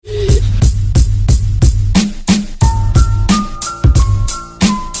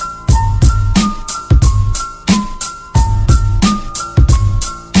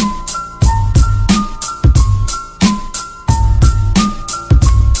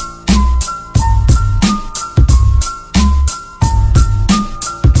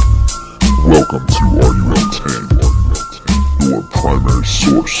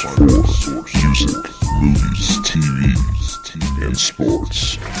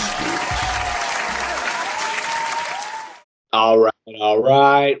All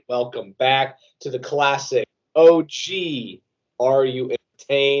right, welcome back to the classic OG Are You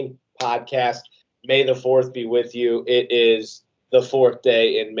Entertained podcast. May the 4th be with you. It is the fourth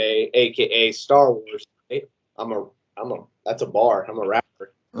day in May, aka Star Wars Day. That's a bar. I'm a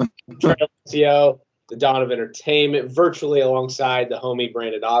rapper. Trey Alessio, the Dawn of Entertainment, virtually alongside the homie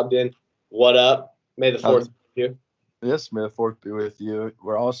Brandon Ogden. What up? May the 4th be with you. Yes, may the fourth be with you.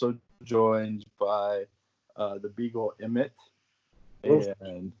 We're also joined by the Beagle Emmett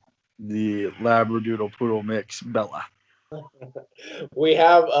and the Labradoodle Poodle mix Bella. We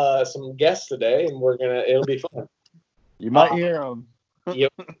have some guests today, and it'll be fun. You might hear them.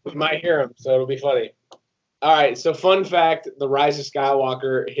 Yep, we might hear them, so it'll be funny. All right, so fun fact, The Rise of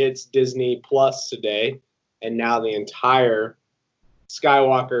Skywalker hits Disney Plus today, and now the entire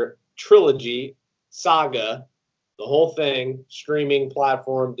Skywalker trilogy, saga, the whole thing, streaming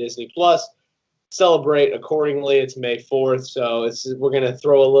platform, Disney Plus. Celebrate accordingly. It's May 4th, so we're going to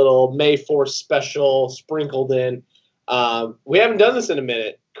throw a little May 4th special sprinkled in. We haven't done this in a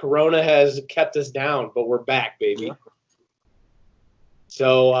minute. Corona has kept us down, but we're back, baby.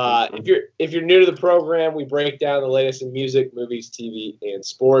 So if you're new to the program, we break down the latest in music, movies, TV, and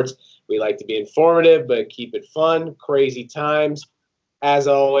sports. We like to be informative, but keep it fun. Crazy times. As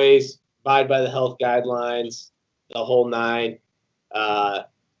always, abide by the health guidelines, the whole nine.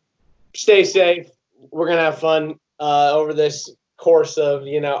 Stay safe. We're going to have fun over this course of,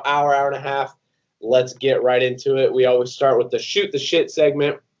 hour and a half. Let's get right into it. We always start with the shoot the shit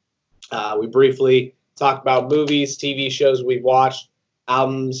segment. We briefly talk about movies, TV shows we've watched,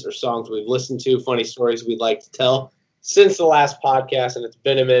 albums or songs we've listened to, funny stories we'd like to tell since the last podcast, and it's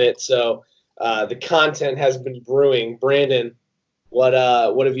been a minute, so the content has been brewing. Brandon, what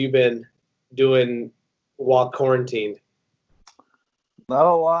have you been doing while quarantined? Not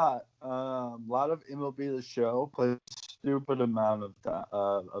a lot. A lot of MLB The Show. Played a stupid amount of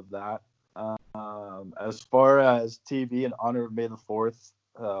that. As far as TV, in honor of May the 4th,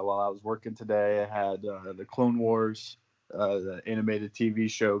 while I was working today, I had the Clone Wars, the animated TV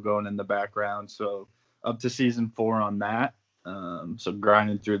show going in the background. So up to season 4 on that. So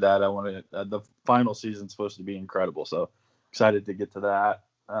grinding through that. The final season's supposed to be incredible. So excited to get to that.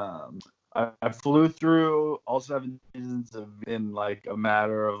 I flew through all 7 seasons in like a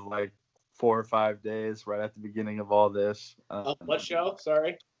matter of like 4 or 5 days right at the beginning of all this. What show?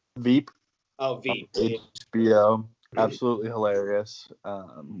 Sorry. Veep. Oh, Veep. HBO. Absolutely hilarious.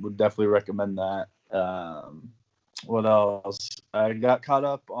 Would definitely recommend that. What else? I got caught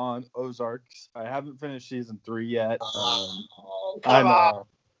up on Ozarks. I haven't finished season 3 yet. I know.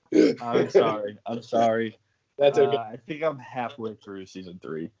 I'm sorry. That's okay. I think I'm halfway through season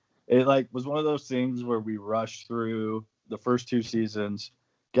 3. It was one of those things where we rushed through the first 2 seasons,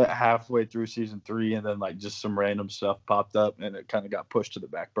 get halfway through season 3, and then just some random stuff popped up, and it kind of got pushed to the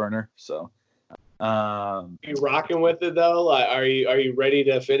back burner. So. Are you rocking with it though? Are you ready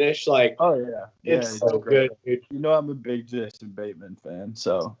to finish? Oh yeah, it's so good, dude. You know I'm a big Jason Bateman fan,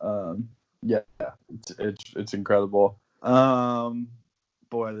 so yeah, it's incredible.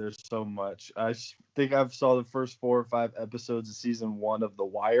 Boy, there's so much. I think I've saw the first 4 or 5 episodes of season 1 of The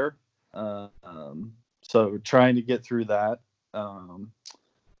Wire. So trying to get through that. I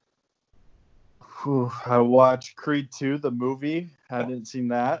watched Creed 2, the movie. Hadn't seen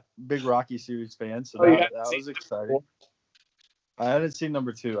that. Big Rocky series fan, so that was exciting. I hadn't seen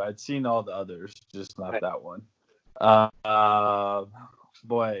number 2. I'd seen all the others, just not that one.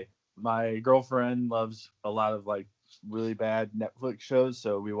 Boy, my girlfriend loves a lot of really bad Netflix shows,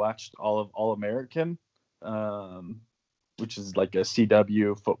 so we watched all of All American, which is like a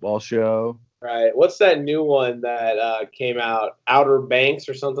CW football show. Right. What's that new one that came out? Outer Banks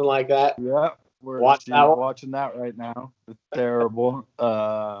or something like that? Yeah. We're watching that right now. It's terrible.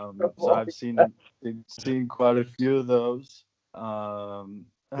 So I've seen quite a few of those. I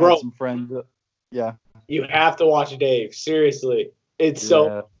had some friends. Yeah. You have to watch Dave. Seriously. It's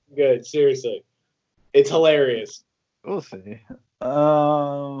so good. Seriously. It's hilarious. We'll see.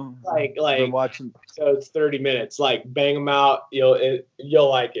 Like watching. So it's 30 minutes. Bang them out.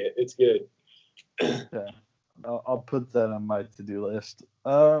 You'll like it. It's good. Yeah. I'll put that on my to-do list.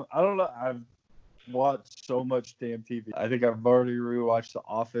 I don't know. I've watched so much damn TV. I think I've already rewatched The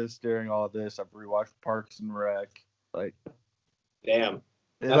Office during all this. I've rewatched Parks and Rec. Damn.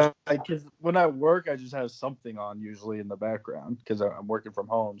 Because when I work, I just have something on usually in the background because I'm working from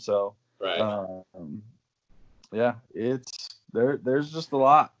home. So right. Yeah, there's just a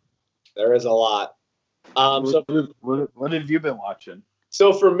lot. There is a lot. What have you been watching?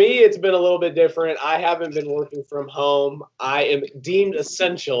 So for me, it's been a little bit different. I haven't been working from home. I am deemed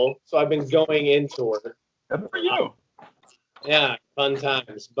essential, so I've been going into work. Good for you. Yeah, fun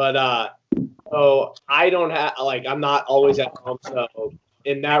times. But so I don't have like I'm not always at home, so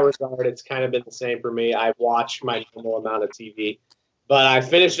in that regard, it's kind of been the same for me. I've watched my normal amount of TV, but I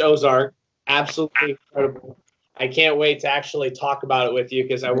finished Ozark. Absolutely incredible. I can't wait to actually talk about it with you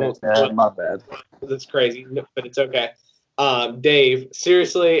because I won't. Yeah, my bad. That's crazy, but it's okay. Dave,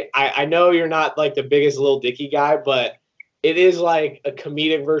 seriously, I know you're not like the biggest Lil Dicky guy, but it is like a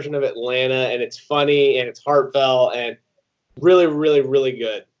comedic version of Atlanta, and it's funny and it's heartfelt and really, really, really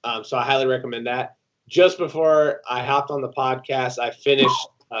good. So I highly recommend that. Just before I hopped on the podcast, I finished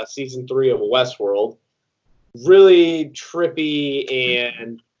season 3 of Westworld. Really trippy,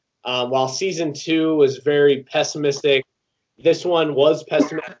 and while season 2 was very pessimistic, this one was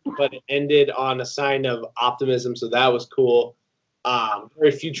pessimistic, but it ended on a sign of optimism, so that was cool.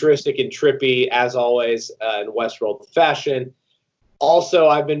 Very futuristic and trippy, as always, in Westworld fashion. Also,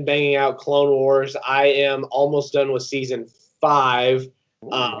 I've been banging out Clone Wars. I am almost done with season 5. Ooh, you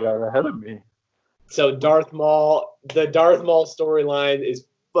got ahead of me. So Darth Maul, the Darth Maul storyline is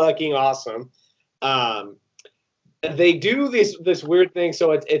fucking awesome. They do this weird thing,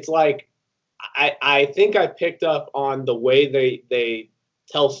 so it's like I think I picked up on the way they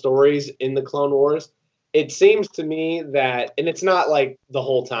tell stories in the Clone Wars. It seems to me that, and it's not like the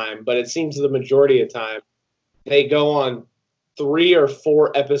whole time, but it seems the majority of time they go on 3 or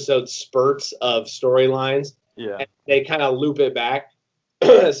 4 episode spurts of storylines. Yeah. And they kind of loop it back.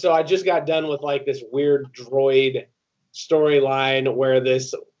 So I just got done with like this weird droid storyline where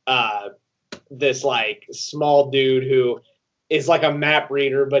this like small dude who is like a map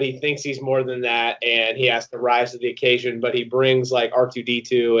reader, but he thinks he's more than that, and he has to rise to the occasion. But he brings like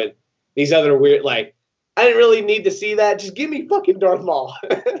R2D2 and these other weird like. I didn't really need to see that. Just give me fucking Darth Maul.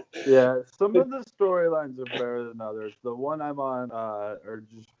 Yeah, some of the storylines are better than others. The one I'm on, or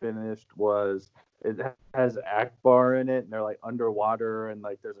just finished, it has Akbar in it, and they're like underwater, and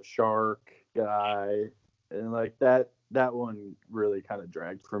like there's a shark guy, and like that one really kind of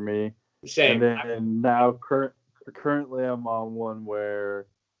dragged for me. Same. And then now currently I'm on one where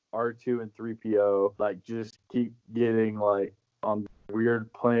R2 and 3PO like just keep getting like on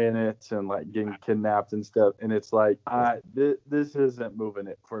weird planets and like getting kidnapped and stuff, and it's like this isn't moving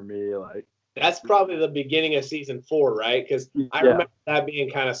it for me. Like that's probably the beginning of season 4, right? Because I remember that being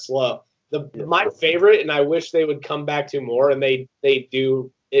kind of slow. My favorite, and I wish they would come back to more, and they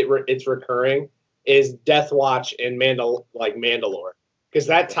do it. It's recurring. Is Death Watch and Mandalore, because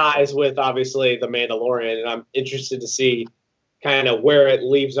that ties with obviously the Mandalorian, and I'm interested to see kind of where it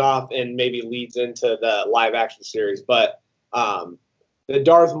leaves off and maybe leads into the live action series. But the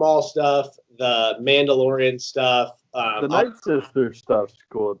Darth Maul stuff, the Mandalorian stuff, the Night Sister stuff's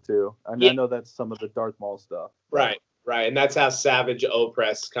cool too. I mean, I know that's some of the Darth Maul stuff. Right, and that's how Savage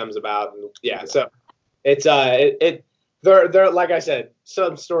Opress comes about. And so it's they're like I said,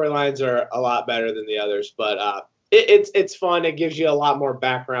 some storylines are a lot better than the others, but it's fun. It gives you a lot more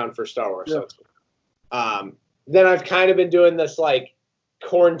background for Star Wars. Yeah. So, then I've kind of been doing this like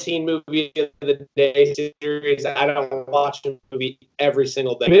quarantine movie of the day series. I don't watch a movie every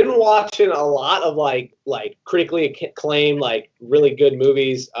single day. I've been watching a lot of like critically acclaimed, like really good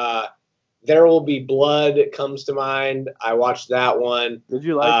movies. There Will Be Blood comes to mind. I watched that one. Did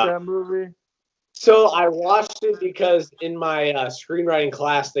you like that movie? So I watched it because in my screenwriting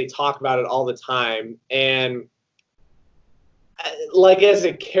class they talk about it all the time, and like as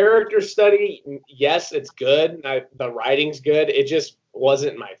a character study, yes, it's good. The writing's good. It just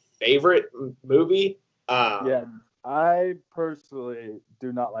wasn't my favorite movie. Yeah, I personally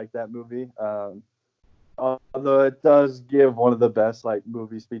do not like that movie. Although it does give one of the best like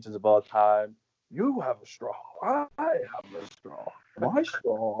movie speeches of all time. You have a straw. I have a straw. My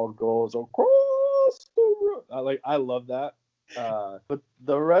straw goes across the room. I love that. But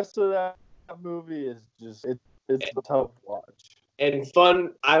the rest of that movie is just it's a tough watch. And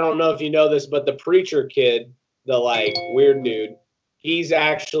fun. I don't know if you know this, but the preacher kid, the like weird dude, he's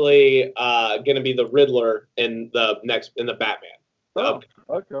actually going to be the Riddler in the Batman. Oh,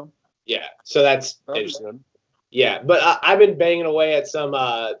 okay. Yeah, so that's good. Yeah, but I've been banging away at some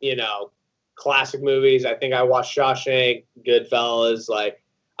classic movies. I think I watched Shawshank, Goodfellas. Like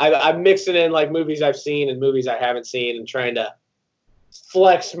I'm mixing in like movies I've seen and movies I haven't seen, and trying to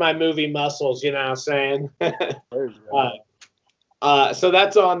flex my movie muscles. You know what I'm saying? So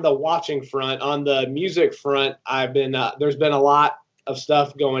that's on the watching front. On the music front, I've been there's been a lot of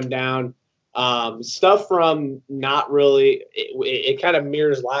stuff going down. Stuff from not really. It kind of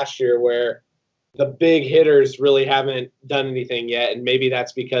mirrors last year where the big hitters really haven't done anything yet, and maybe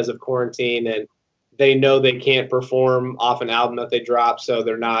that's because of quarantine and they know they can't perform off an album that they drop, so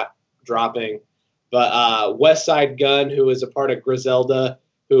they're not dropping. But West Side Gun, who is a part of Griselda,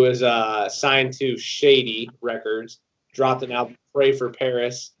 who is signed to Shady Records, dropped an album, Pray for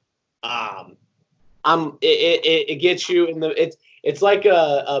Paris. It gets you in the it's like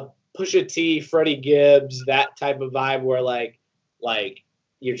a Pusha T, Freddie Gibbs, that type of vibe where like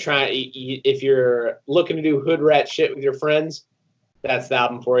you're trying if you're looking to do hood rat shit with your friends, that's the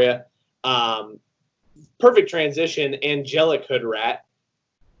album for you. Perfect transition, Angelic Hood Rat.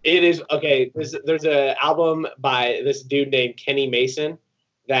 It is okay. There's an album by this dude named Kenny Mason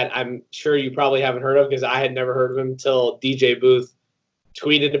that I'm sure you probably haven't heard of because I had never heard of him until DJ Booth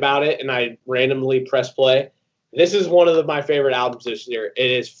tweeted about it and I randomly pressed play. This is one of my favorite albums this year.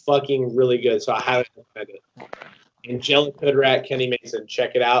 It is fucking really good, so I highly recommend it. Angelic Hood Rat, Kenny Mason,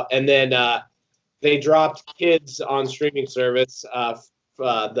 check it out. And then they dropped Kids on streaming service,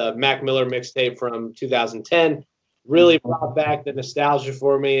 the Mac Miller mixtape from 2010. Really brought back the nostalgia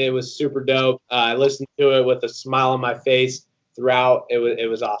for me. It was super dope. I listened to it with a smile on my face throughout. It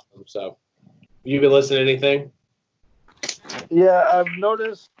was awesome. So, you been listening to anything? Yeah, I've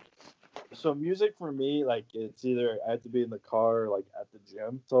noticed. So music for me, like it's either I have to be in the car or like at the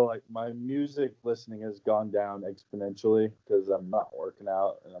gym. So like my music listening has gone down exponentially because I'm not working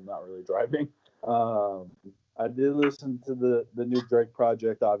out and I'm not really driving. I did listen to the new Drake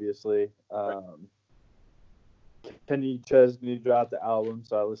project, obviously. Kenny Chesney dropped the album,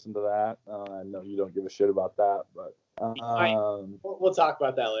 so I listened to that. I know you don't give a shit about that, but we'll talk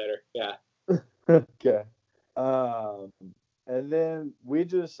about that later. Yeah. Okay. And then we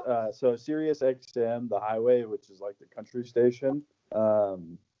just so Sirius XM, the highway, which is like the country station.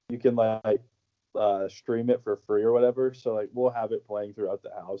 You can like stream it for free or whatever. So like we'll have it playing throughout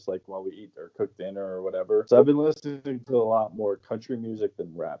the house, like while we eat or cook dinner or whatever. So I've been listening to a lot more country music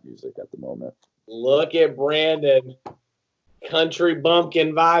than rap music at the moment. Look at Brandon, country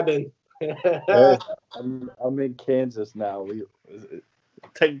bumpkin vibing. Hey, I'm in Kansas now.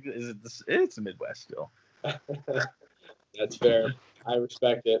 It's Midwest still. That's fair. I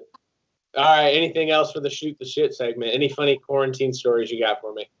respect it. All right. Anything else for the shoot the shit segment? Any funny quarantine stories you got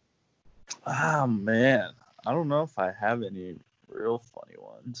for me? Oh man, I don't know if I have any real funny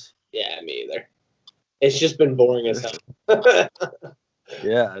ones. Yeah, me either. It's just been boring as hell.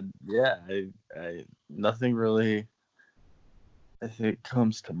 Yeah. I nothing really, I think,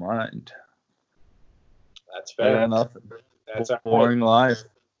 comes to mind. That's fair. Yeah, nothing. That's boring life.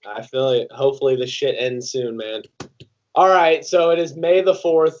 I feel it. Hopefully the shit ends soon, man. All right, so it is May the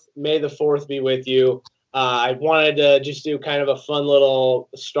 4th. May the 4th be with you. I wanted to just do kind of a fun little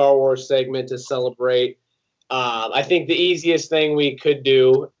Star Wars segment to celebrate. I think the easiest thing we could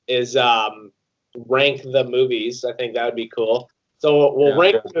do is rank the movies. I think that would be cool. So we'll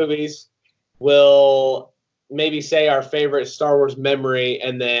rank the movies. We'll maybe say our favorite Star Wars memory,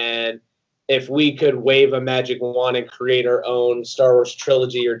 and then if we could wave a magic wand and create our own Star Wars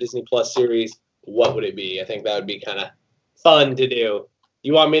trilogy or Disney Plus series, what would it be? I think that would be kind of fun to do.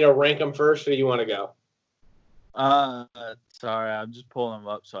 You want me to rank them first, or you want to go? Sorry, I'm just pulling them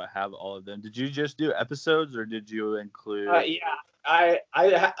up so I have all of them. Did you just do episodes, or did you include?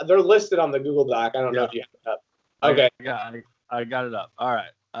 Yeah, they're listed on the Google Doc. I don't know if you have it up. Okay. I got it up. All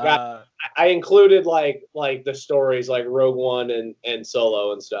right. I included like the stories like Rogue One and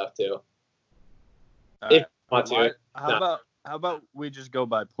Solo and stuff too. If you want to. How about we just go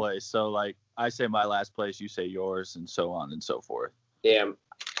by place? So like I say my last place, you say yours, and so on and so forth. Damn.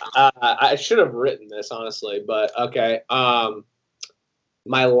 I should have written this honestly, but okay.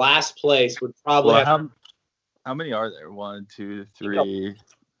 My last place would probably have. How many are there? 1, 2, 3,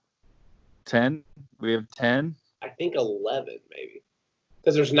 10. We have 10. I think 11 maybe,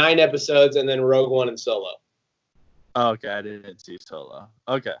 because there's 9 episodes and then Rogue One and Solo. Oh, okay, I didn't see Solo.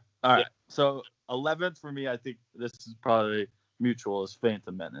 Okay, all right. Yeah. So 11th for me, I think this is probably mutual, is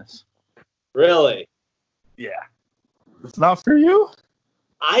Phantom Menace. Really? Yeah. It's not for you?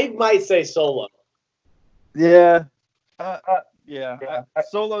 I might say Solo. Yeah.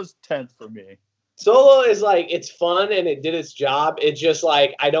 Solo's 10th for me. Solo is like, it's fun and it did its job. It's just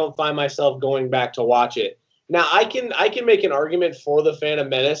like I don't find myself going back to watch it. Now I can make an argument for the Phantom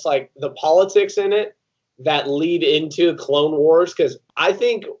Menace, like the politics in it that lead into Clone Wars, because I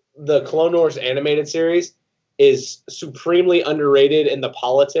think the Clone Wars animated series is supremely underrated in the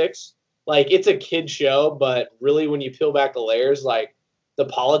politics. Like it's a kid show, but really when you peel back the layers, like the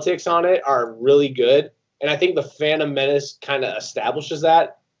politics on it are really good. And I think the Phantom Menace kind of establishes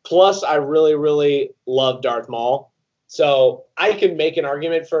that. Plus, I really, really love Darth Maul. So I can make an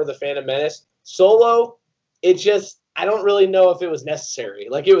argument for the Phantom Menace. Solo, I don't really know if it was necessary.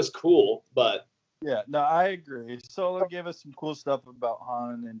 Like, it was cool, but... Yeah, no, I agree. Solo gave us some cool stuff about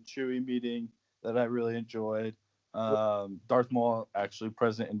Han and Chewie meeting that I really enjoyed. Darth Maul actually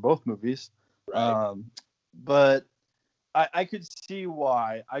present in both movies. Right. But I could see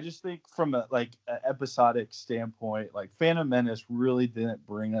why. I just think from a an episodic standpoint, like Phantom Menace really didn't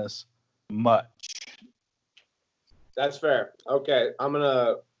bring us much. That's fair. Okay, I'm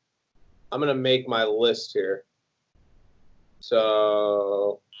gonna make my list here.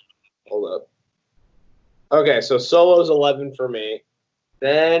 So hold up. Okay, so Solo's 11 for me.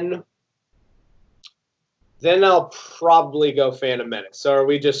 Then I'll probably go Phantom Menace. So are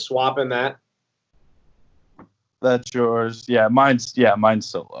we just swapping that? That's yours. Yeah, mine's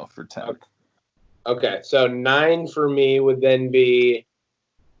Solo for 10. Okay, so 9 for me would then be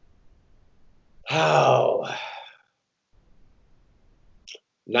 9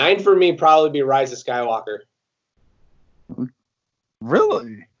 for me probably be Rise of Skywalker.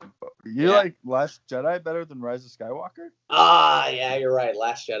 Really? You Yeah. like Last Jedi better than Rise of Skywalker? Yeah, you're right.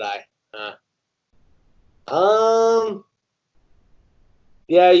 Last Jedi.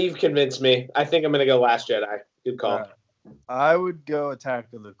 Yeah, you've convinced me. I think I'm gonna go Last Jedi. Good call. I would go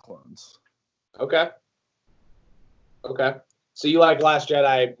Attack of the Clones. Okay. So you like Last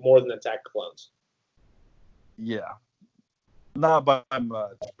Jedi more than Attack of the Clones? Yeah. Not by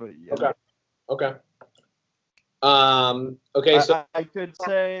much, but yeah. Okay. Okay. So I could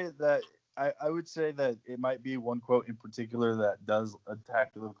say that I would say that it might be one quote in particular that does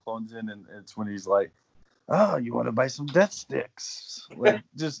Attack of the Clones in, and it's when he's like, "Oh, you want to buy some death sticks?" Like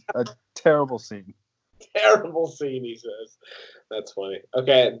just a terrible scene. terrible scene, he says. That's funny.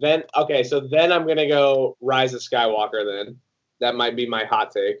 So then I'm gonna go Rise of Skywalker. Then that might be my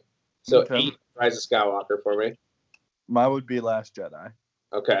hot take. So Okay. 8 Rise of Skywalker for me. Mine would be Last Jedi.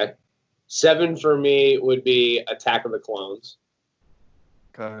 Okay. 7 for me would be Attack of the Clones.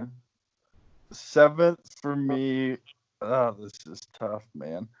 Okay. 7th for me. Oh, this is tough,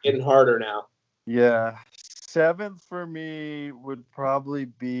 man. Getting harder now. Yeah. 7th for me would probably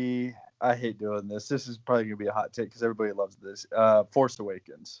be. I hate doing this. This is probably gonna be a hot take because everybody loves this. Force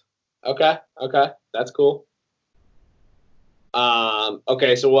Awakens. Okay. That's cool.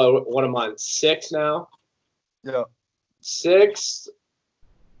 Okay, so what am I on? 6 now? Yeah. 6.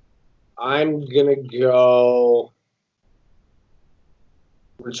 I'm gonna go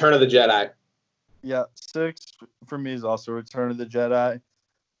Return of the Jedi. Yeah. 6 for me is also Return of the Jedi.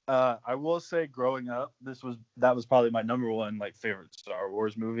 I will say, growing up, that was probably my number one favorite Star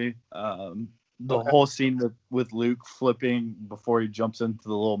Wars movie. The whole scene with Luke flipping before he jumps into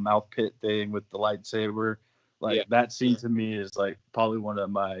the little mouth pit thing with the lightsaber, that scene to me is probably one of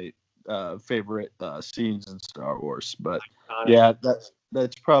my favorite scenes in Star Wars. But yeah,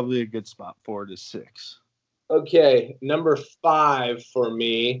 that's probably a good spot for it is 6. Okay, number 5 for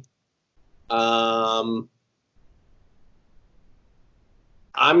me.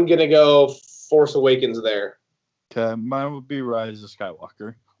 I'm gonna go Force Awakens there. Okay, mine would be Rise of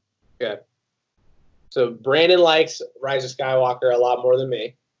Skywalker. Okay. So Brandon likes Rise of Skywalker a lot more than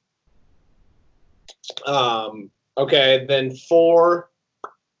me. Okay, then 4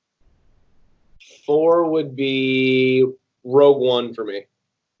 would be Rogue One for me.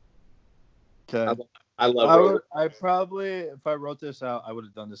 Okay. I love Rogue One. I probably, if I wrote this out, I would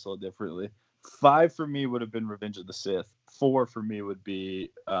have done this a little differently. 5 for me would have been Revenge of the Sith. 4 for me would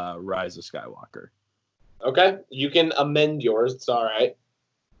be Rise of Skywalker. Okay, you can amend yours. It's all right.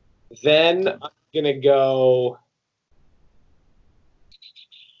 Then I'm gonna go.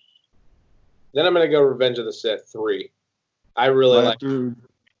 Revenge of the Sith 3. I really like.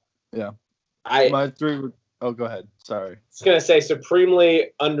 Yeah. My 3 would. Oh, go ahead. Sorry. I was gonna say supremely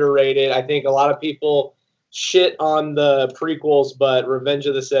underrated. I think a lot of people shit on the prequels, but Revenge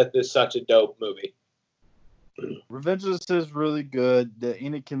of the Sith is such a dope movie. Revenge of the Sith is really good. The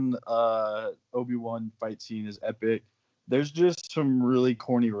Anakin Obi-Wan fight scene is epic. There's just some really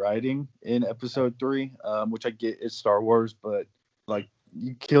corny writing in Episode 3, which I get is Star Wars, but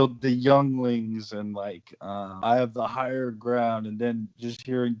you killed the younglings and I have the higher ground, and then just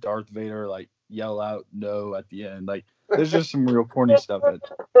hearing Darth Vader yell out no at the end. There's just some real corny stuff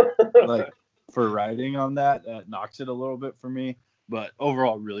for writing on that knocks it a little bit for me, but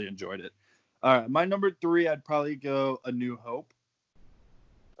overall really enjoyed it. All right, my number 3, I'd probably go A New Hope.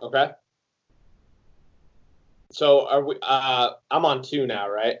 Okay. So are we? I'm on 2 now,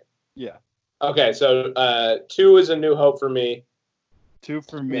 right? Yeah. Okay, so 2 is A New Hope for me. 2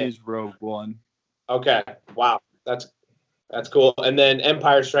 for me is Rogue One. Okay. Wow, that's cool. And then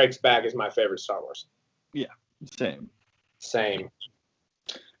Empire Strikes Back is my favorite Star Wars. Yeah, same.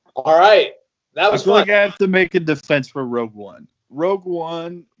 All right, that was fun. I have to make a defense for Rogue One. Rogue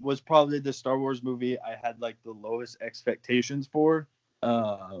One was probably the Star Wars movie I had the lowest expectations for.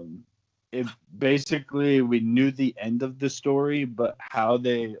 it basically we knew the end of the story, but how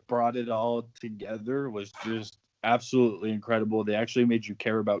they brought it all together was just absolutely incredible. They actually made you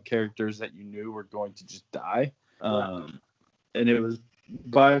care about characters that you knew were going to just die. And it was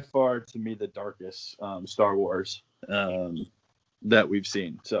by far to me the darkest Star Wars that we've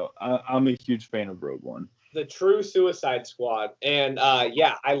seen. So I'm a huge fan of Rogue One. The true Suicide Squad, and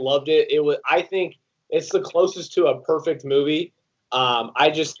yeah, I loved it. I think it's the closest to a perfect movie. I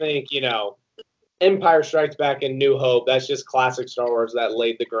just think, Empire Strikes Back and New Hope, that's just classic Star Wars that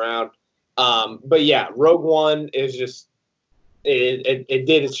laid the ground. But yeah, Rogue One is just it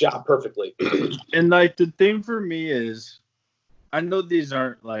did its job perfectly. And like the thing for me is, I know these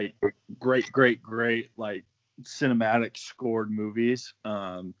aren't like great like cinematic scored movies,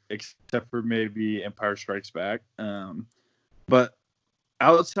 except for maybe Empire Strikes Back. But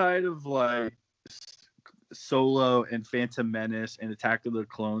outside of like Solo and Phantom Menace and Attack of the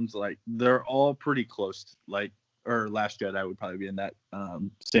Clones, like they're all pretty close. Like, or Last Jedi would probably be in that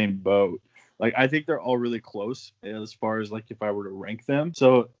same boat. Like, I think they're all really close as far as like if I were to rank them.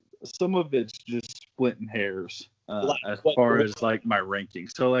 So some of it's just splitting hairs as far as like my ranking.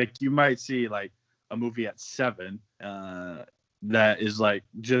 So like you might see like a movie at 7 that is like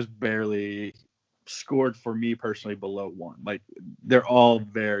just barely scored for me personally below 1. Like they're all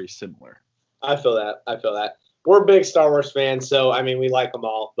very similar. I feel that. We're big Star Wars fans, so I mean we like them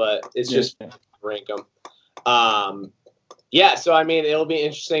all, but it's just rank them. Yeah, so I mean it'll be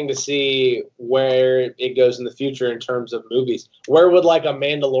interesting to see where it goes in the future in terms of movies. Where would like a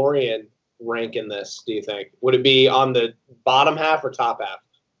Mandalorian rank in this, do you think? Would it be on the bottom half or top half?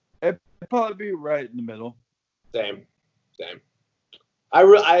 It'd probably be right in the middle. Same.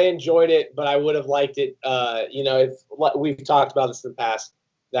 I enjoyed it, but I would have liked it. If we've talked about this in the past,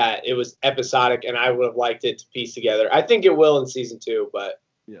 that it was episodic, and I would have liked it to piece together. I think it will in season 2, but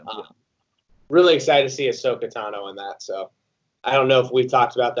really excited to see Ahsoka Tano in that. So I don't know if we've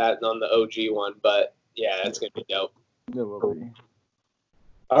talked about that on the OG one, but yeah, that's gonna be dope. It will be.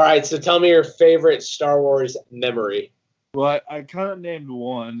 All right, so tell me your favorite Star Wars memory. Well, I kind of named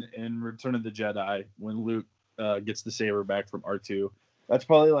one in Return of the Jedi when Luke gets the saber back from R2. That's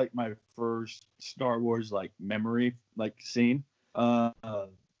probably like my first Star Wars like memory like scene.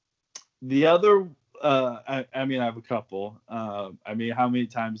 The other, I mean, I have a couple. I mean, how many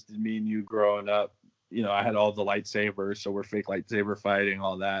times did me and you growing up, I had all the lightsabers, so we're fake lightsaber fighting,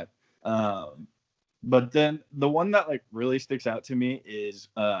 all that. But then the one that like really sticks out to me is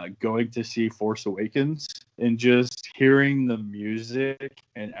going to see Force Awakens and just hearing the music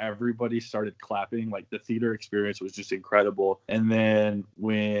and everybody started clapping. Like the theater experience was just incredible. And then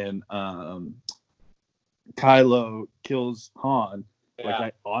when Kylo kills Han, like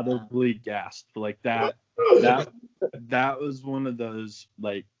I audibly gasped. Like that was one of those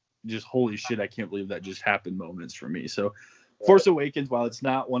like just holy shit, I can't believe that just happened moments for me. So Force Awakens, while it's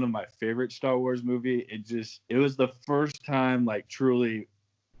not one of my favorite Star Wars movie, it was the first time like truly,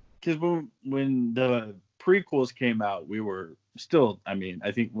 because when the prequels came out, we were still, I mean,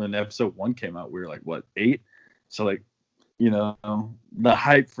 I think when episode 1 came out, we were like, what, 8? So like, the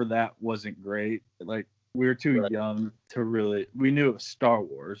hype for that wasn't great. Like we were too young to really, we knew it was Star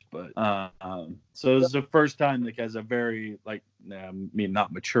Wars, but so it was the first time like as a very like, I mean,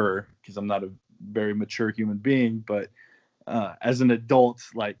 not mature because I'm not a very mature human being, but as an adult,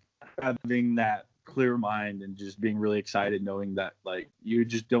 like having that clear mind and just being really excited knowing that like you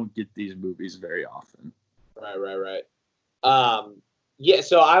just don't get these movies very often. Right. Yeah,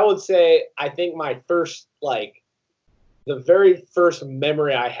 so I would say I think my first like the very first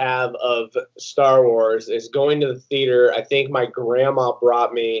memory I have of Star Wars is going to the theater. I think my grandma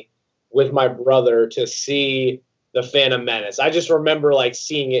brought me with my brother to see The Phantom Menace. I just remember like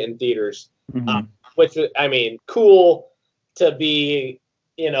seeing it in theaters, which I mean, cool to be,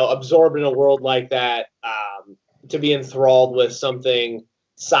 absorbed in a world like that, to be enthralled with something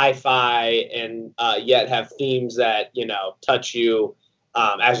sci-fi and yet have themes that, touch you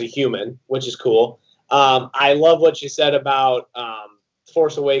as a human, which is cool. I love what you said about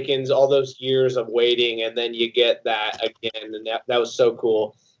Force Awakens, all those years of waiting, and then you get that again, and that was so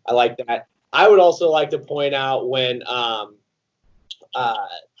cool. I like that. I would also like to point out when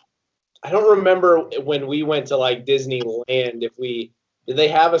I don't remember when we went to like Disneyland, did they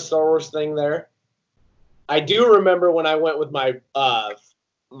have a Star Wars thing there? I do remember when I went with my I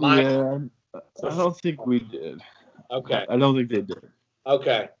don't think we did. Okay. I don't think they did.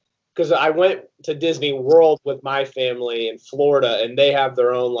 Okay. Because I went to Disney World with my family in Florida, and they have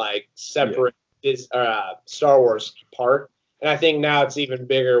their own like separate Star Wars park. And I think now it's even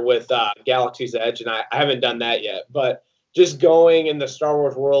bigger with Galaxy's Edge, and I haven't done that yet. But just going in the Star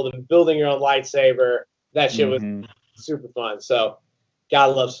Wars world and building your own lightsaber. That shit was Mhm. super fun. So,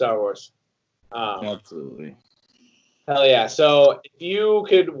 gotta love Star Wars. Absolutely. Hell yeah. So if you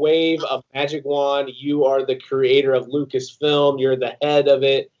could wave a magic wand, you are the creator of Lucasfilm, you're the head of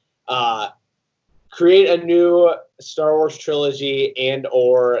it. Create a new Star Wars trilogy and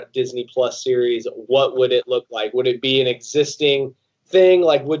or Disney Plus series. What would it look like? Would it be an existing thing?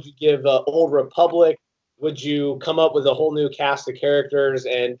 Like, would you give Old Republic? Would you come up with a whole new cast of characters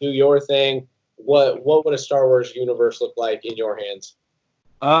and do your thing? What would a Star Wars universe look like in your hands?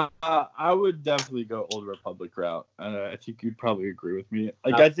 I would definitely go Old Republic route. I think you'd probably agree with me.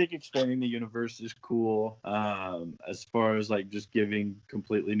 Like, I think expanding the universe is cool. As far as like just giving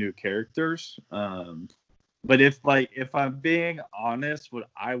completely new characters. But if I'm being honest, what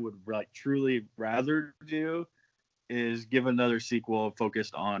I would like truly rather do is give another sequel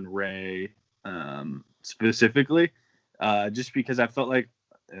focused on Rey, specifically. Just because I felt like,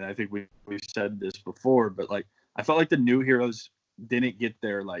 and I think we've said this before, but like I felt like the new heroes didn't get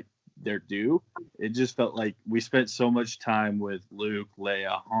their due. It just felt like we spent so much time with Luke,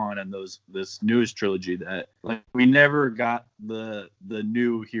 Leia, Han, and this newest trilogy that like we never got the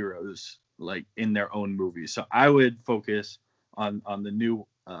new heroes like in their own movies. So I would focus on the new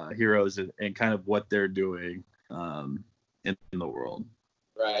heroes and kind of what they're doing in the world.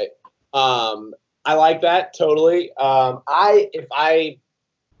 Right. I like that totally.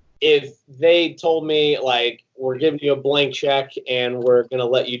 If they told me like we're giving you a blank check and we're gonna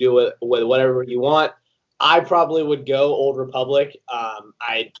let you do it with whatever you want, I probably would go Old Republic.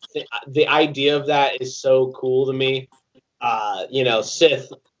 The idea of that is so cool to me.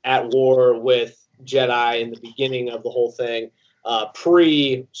 Sith at war with Jedi in the beginning of the whole thing.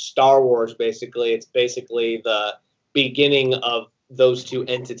 Pre Star Wars, basically, it's basically the beginning of those two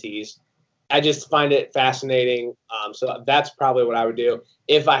entities. I just find it fascinating. So that's probably what I would do.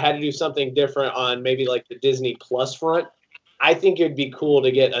 If I had to do something different on maybe like the Disney Plus front, I think it'd be cool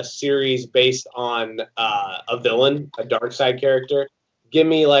to get a series based on a villain, a dark side character. Give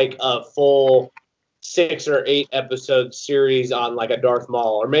me like a full 6 or 8 episode series on like a Darth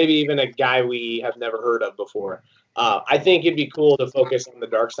Maul, or maybe even a guy we have never heard of before. I think it'd be cool to focus on the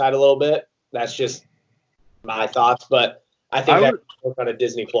dark side a little bit. That's just my thoughts, but I think that would work on a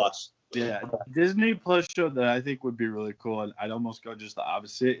Disney Plus. Yeah, Disney Plus show that I think would be really cool, and I'd almost go just the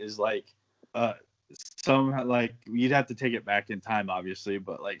opposite, is like some like you'd have to take it back in time, obviously,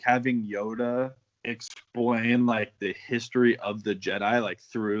 but like having Yoda explain like the history of the Jedi, like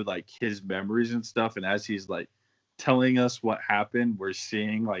through like his memories and stuff, and as he's like telling us what happened, we're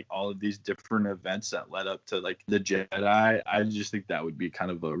seeing like all of these different events that led up to like the Jedi. I just think that would be kind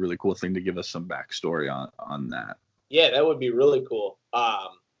of a really cool thing to give us some backstory on that. Yeah, that would be really cool.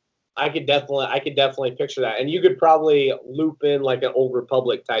 I could definitely picture that, and you could probably loop in like an Old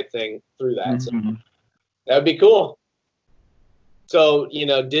Republic type thing through that. Mm-hmm. So that would be cool. So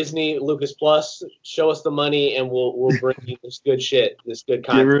Disney, Lucas Plus, show us the money, and we'll bring you this good shit, this good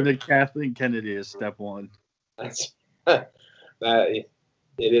content. Get rid of Kathleen Kennedy is step one. That's that. It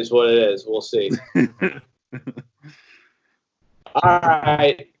is what it is. We'll see. All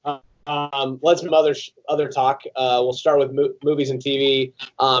right. Let's move other talk. We'll start with movies and TV.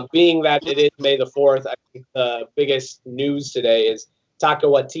 Being that it is May the 4th, I think the biggest news today is Taika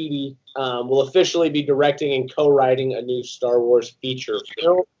Waititi will officially be directing and co-writing a new Star Wars feature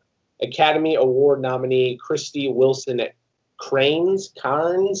film. Academy Award nominee Christy Wilson Carnes.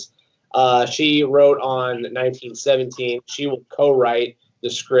 She wrote on 1917. She will co-write the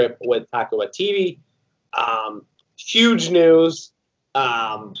script with Taika Waititi. Huge news.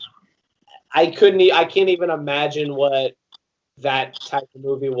 I can't even imagine what that type of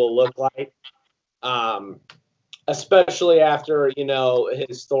movie will look like. Especially after,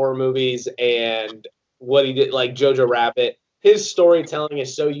 his Thor movies and what he did, like Jojo Rabbit. His storytelling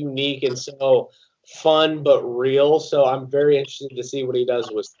is so unique and so fun but real. So I'm very interested to see what he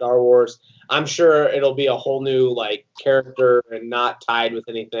does with Star Wars. I'm sure it'll be a whole new like character and not tied with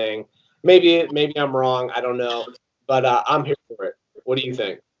anything. Maybe I'm wrong. I don't know, but I'm here for it. What do you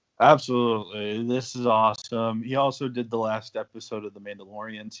think? Absolutely. This is awesome. He also did the last episode of The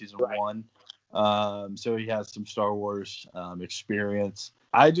Mandalorian season 1. So he has some Star Wars experience.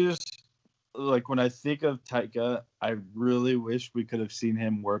 I just like when I think of Taika, I really wish we could have seen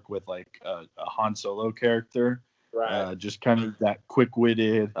him work with like a Han Solo character. Right. Just kind of that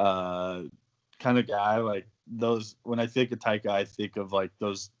quick-witted kind of guy. Like those when I think of Taika, I think of like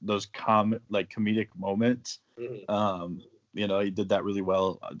those comedic moments. Mm-hmm. He did that really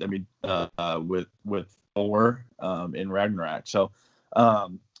well. I mean, with Thor in Ragnarok. So,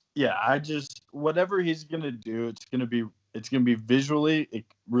 yeah, I just whatever he's gonna do, it's gonna be it's gonna be visually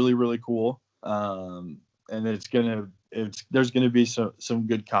really really cool. And there's gonna be some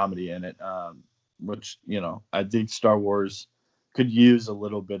good comedy in it. Which I think Star Wars could use a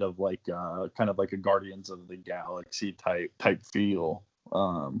little bit of like kind of like a Guardians of the Galaxy type feel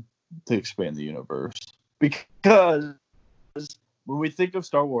to expand the universe, because when we think of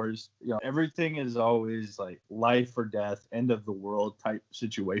Star Wars, everything is always like life or death, end of the world type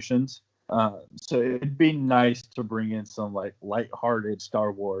situations. So it'd be nice to bring in some like lighthearted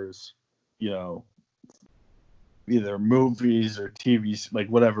Star Wars, either movies or TVs, like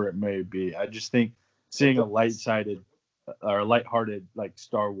whatever it may be. I just think seeing a lighthearted like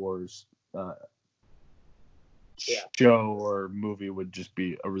Star Wars show or movie would just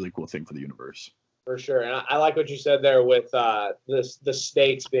be a really cool thing for the universe. For sure. And I like what you said there with the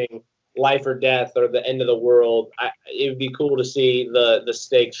stakes being life or death or the end of the world. It would be cool to see the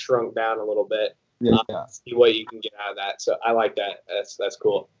stakes shrunk down a little bit. Yeah. See what you can get out of that. So I like that. That's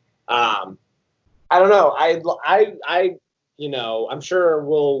cool. I don't know. I'm sure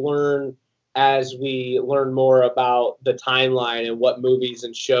we'll learn as we learn more about the timeline and what movies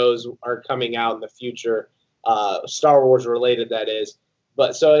and shows are coming out in the future, Star Wars related, that is.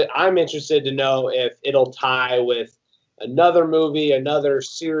 But so I'm interested to know if it'll tie with another movie, another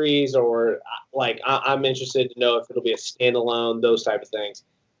series, or like I'm interested to know if it'll be a standalone, those type of things.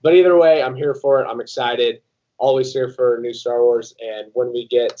 But either way, I'm here for it. I'm excited. Always here for new Star Wars. And when we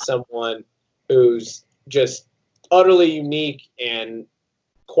get someone who's just utterly unique and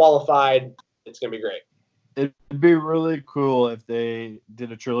qualified, it's going to be great. It'd be really cool if they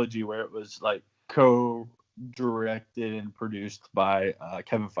did a trilogy where it was like co-directed and produced by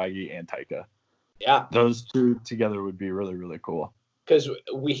Kevin Feige and Taika. Yeah. Those two together would be really, really cool. Because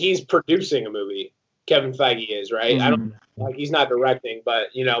he's producing a movie. Kevin Feige is, right? Mm-hmm. I don't like he's not directing, but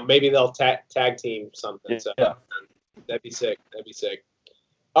maybe they'll tag team something. So yeah. That'd be sick.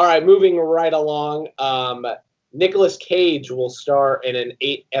 All right, moving right along. Nicolas Cage will star in an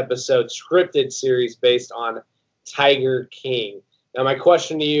 8-episode scripted series based on Tiger King. Now, my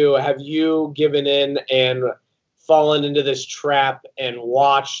question to you, have you given in and fallen into this trap and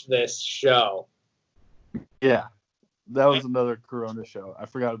watched this show? Yeah, that was another Corona show. I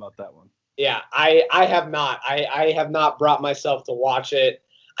forgot about that one. Yeah, I have not. I have not brought myself to watch it.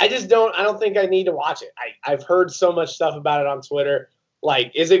 I don't think I need to watch it. I've heard so much stuff about it on Twitter.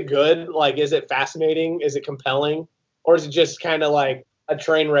 Like, is it good? Like, is it fascinating? Is it compelling? Or is it just kind of like a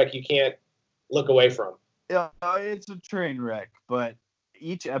train wreck you can't look away from? Yeah, it's a train wreck, but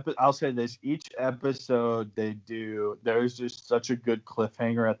I'll say this, each episode they do, there's just such a good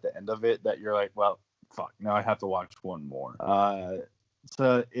cliffhanger at the end of it that you're like, well, fuck, now I have to watch one more.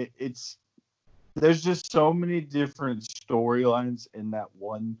 So there's just so many different storylines in that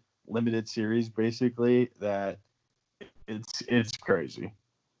one limited series, basically, that it's crazy.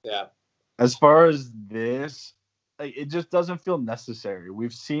 Yeah. As far as this, like, it just doesn't feel necessary.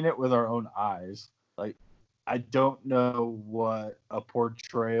 We've seen it with our own eyes. Like, I don't know what a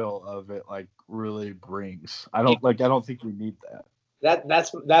portrayal of it like really brings. I don't think we need that.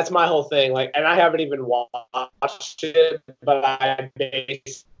 That's my whole thing. Like, and I haven't even watched it, but I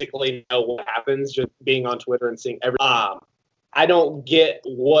basically know what happens just being on Twitter and seeing every. I don't get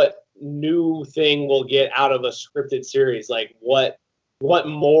what new thing we'll get out of a scripted series. Like, what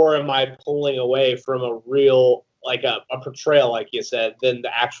more am I pulling away from a real, like a portrayal, like you said, than the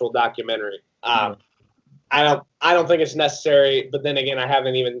actual documentary? I don't think it's necessary, but then again, I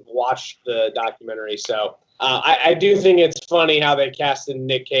haven't even watched the documentary, so I do think it's funny how they casted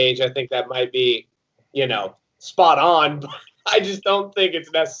Nick Cage. I think that might be, spot on, but I just don't think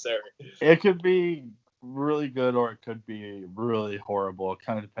it's necessary. It could be really good or it could be really horrible. It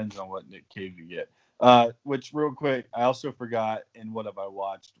kind of depends on what Nick Cage you get. Which, real quick, I also forgot, and what have I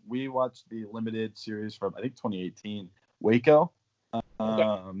watched? We watched the limited series from, I think, 2018, Waco.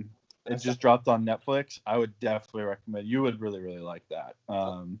 Okay. It just dropped on Netflix. I would definitely recommend. You would really, really like that.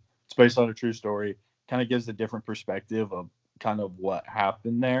 It's based on a true story. Kind of gives a different perspective of kind of what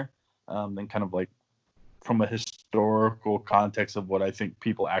happened there, than kind of like from a historical context of what I think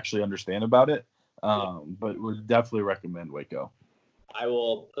people actually understand about it. But would definitely recommend Waco. I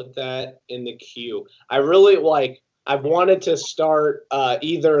will put that in the queue. I really I've wanted to start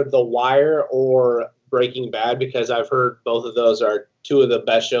either The Wire or Breaking Bad because I've heard both of those are two of the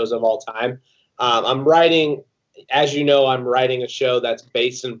best shows of all time. I'm writing a show that's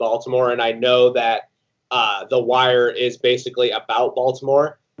based in Baltimore, and I know that The Wire is basically about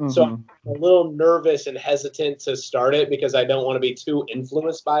Baltimore. Mm-hmm. So I'm a little nervous and hesitant to start it because I don't want to be too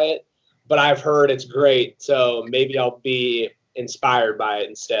influenced by it. But I've heard it's great, so maybe I'll be inspired by it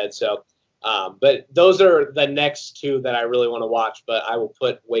instead. So But those are the next two that I really want to watch. But I will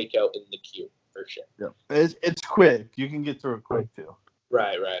put Waco in the queue for sure. Yeah, it's quick. You can get through it quick too.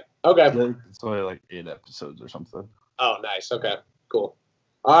 Right. Okay. It's only like 8 episodes or something. Oh, nice. Okay, cool.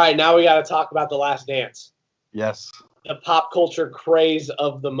 All right, now we got to talk about The Last Dance. Yes. The pop culture craze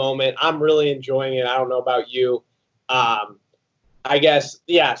of the moment. I'm really enjoying it. I don't know about you. I guess,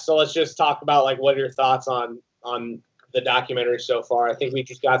 yeah, so let's just talk about, like, what are your thoughts on the documentary so far? I think we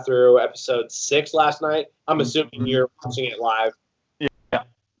just got through episode 6 last night. I'm assuming you're watching it live. Yeah.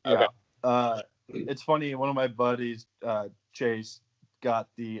 Okay. It's funny. One of my buddies, Chase, got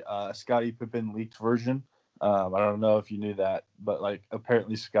the Scottie Pippen leaked version. I don't know if you knew that, but like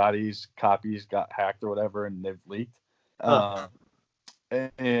apparently Scotty's copies got hacked or whatever, and they've leaked.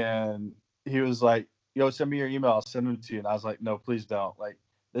 And he was like, "Yo, send me your email. I'll send them to you." And I was like, "No, please don't. Like,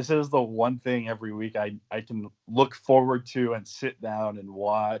 this is the one thing every week I can look forward to and sit down and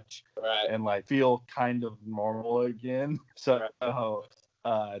watch and like feel kind of normal again." So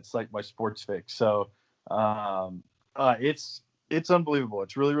it's like my sports fix. So it's unbelievable.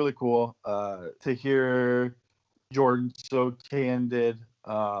 It's really, really cool to hear Jordan so candid.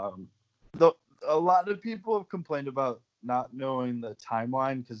 A lot of people have complained about not knowing the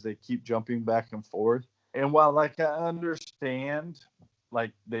timeline because they keep jumping back and forth. And while like I understand,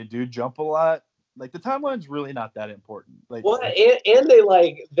 like they do jump a lot, like the timeline's really not that important. Like, well, and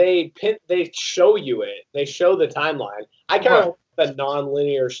they show you it. They show the timeline. I kind of like the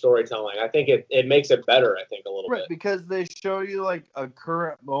non-linear storytelling. I think it makes it better. I think a little bit because they show you like a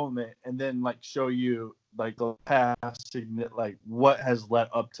current moment and then like show you like the past, like what has led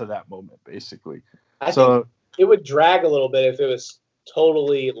up to that moment, basically. I think it would drag a little bit if it was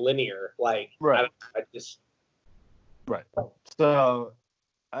totally linear. Like, right. I just right. So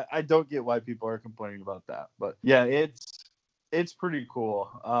I don't get why people are complaining about that, but yeah, it's pretty cool.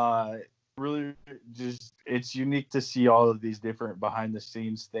 Really, just it's unique to see all of these different behind the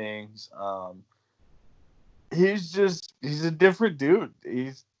scenes things. He's a different dude.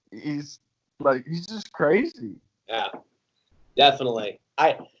 He's just crazy. Yeah, definitely.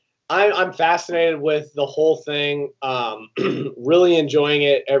 I'm fascinated with the whole thing. Really enjoying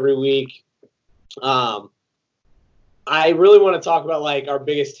it every week. I really want to talk about like our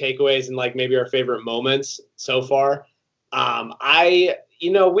biggest takeaways and like maybe our favorite moments so far.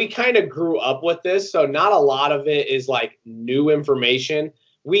 We kind of grew up with this, so not a lot of it is like new information.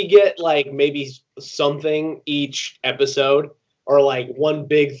 We get like maybe something each episode or like one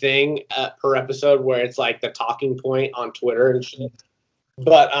big thing per episode where it's like the talking point on Twitter and shit.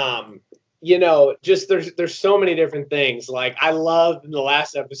 But just there's so many different things. Like I loved in the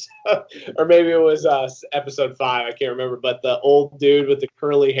last episode, or maybe it was episode 5, I can't remember. But the old dude with the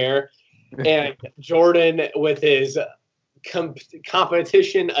curly hair and Jordan with his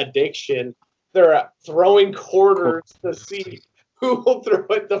competition addiction. They're throwing quarters to see who will throw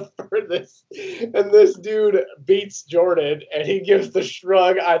it the furthest. And this dude beats Jordan, and he gives the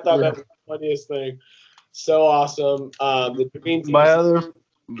shrug. I thought that was the funniest thing. So awesome. My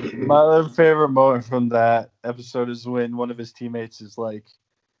other favorite moment from that episode is when one of his teammates is like,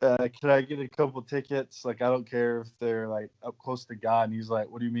 can I get a couple tickets? Like, I don't care if they're like up close to God. And he's like,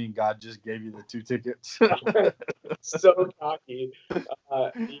 what do you mean God just gave you the 2 tickets? So cocky.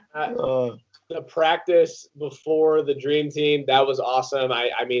 The practice before the Dream Team, that was awesome.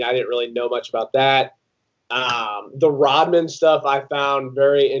 I mean, I didn't really know much about that. The Rodman stuff I found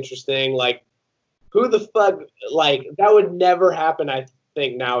very interesting. Like, who the fuck, like, that would never happen, I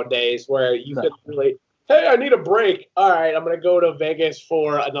think, nowadays, where you could really, hey, I need a break. All right, I'm going to go to Vegas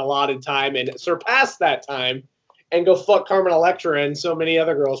for an allotted time and surpass that time and go fuck Carmen Electra and so many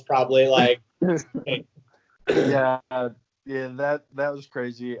other girls probably. Like, hey. Yeah, that was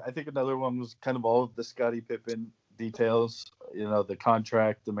crazy. I think another one was kind of all of the Scottie Pippen details, the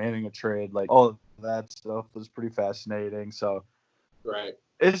contract, demanding a trade, like all of that stuff was pretty fascinating. So, right.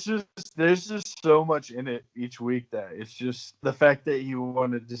 There's just so much in it each week that it's just the fact that he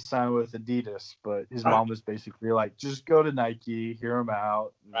wanted to sign with Adidas, but his mom was basically like, just go to Nike, hear him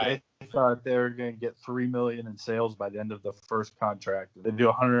out. Right. They thought they were going to get $3 million in sales by the end of the first contract. They do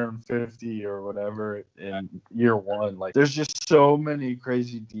 150 or whatever in year 1. Like, there's just so many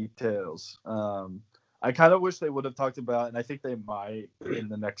crazy details. I kind of wish they would have talked about, and I think they might in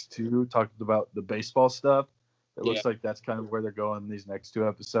the next 2, talked about the baseball stuff. It looks like that's kind of where they're going these next 2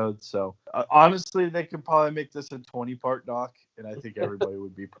 episodes. So, honestly, they could probably make this a 20-part doc, and I think everybody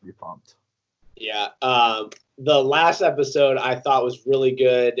would be pretty pumped. Yeah. The last episode I thought was really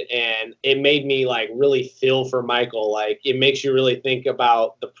good, and it made me, like, really feel for Michael. Like, it makes you really think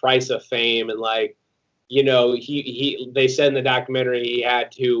about the price of fame and, like, they said in the documentary he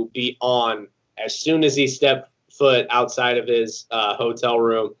had to be on as soon as he stepped foot outside of his hotel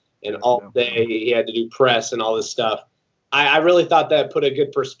room, and all day he had to do press and all this stuff. I really thought that put a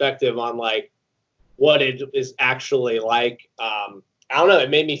good perspective on like what it is actually like. I don't know. It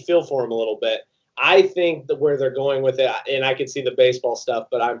made me feel for him a little bit. I think that where they're going with it, and I can see the baseball stuff,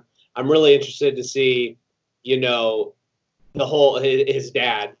 but I'm really interested to see, the whole his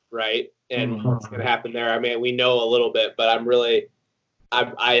dad, right, and what's going to happen there. I mean, we know a little bit, but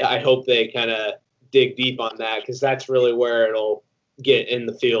I hope they kind of dig deep on that because that's really where it'll get in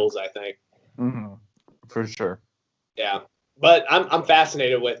the feels, I think. Mm-hmm. For sure. Yeah, but I'm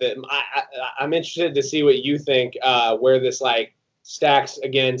fascinated with it. I'm interested to see what you think, where this like stacks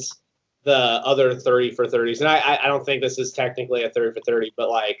against the other 30 for 30s, and I don't think this is technically a 30 for 30, but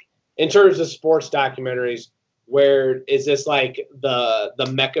like in terms of sports documentaries, where is this like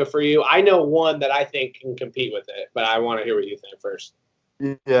the mecca for you? I know one that I think can compete with it, but I want to hear what you think first.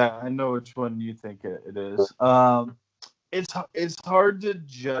 Yeah, I know which one you think it is. It's hard to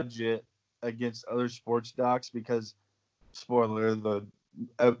judge it against other sports docs because, spoiler,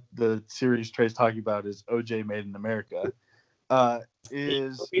 the series Trey's talking about is OJ Made in America.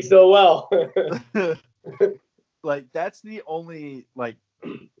 Is he so well. like that's the only like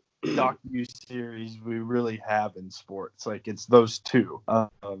docu-series we really have in sports. Like it's those two.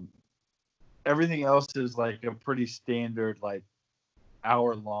 Everything else is like a pretty standard like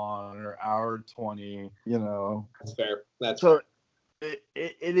hour long or hour 20. That's fair. That's so fair.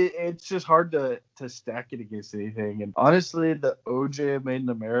 It's just hard to stack it against anything. And honestly, the OJ Made in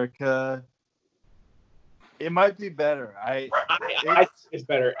America, it might be better. I think it's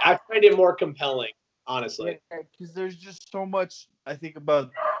better. I find it more compelling, honestly. Because there's just so much I think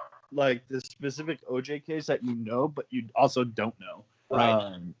about like the specific OJ case that but you also don't know.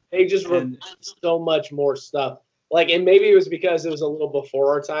 Right. They just released so much more stuff. Like, and maybe it was because it was a little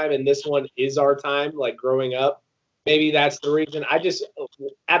before our time, and this one is our time, like growing up. Maybe that's the reason. I just,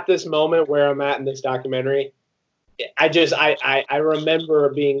 at this moment where I'm at in this documentary, I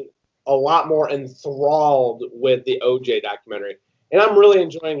remember being a lot more enthralled with the OJ documentary, and I'm really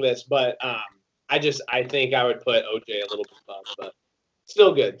enjoying this. But I think I would put OJ a little bit above, but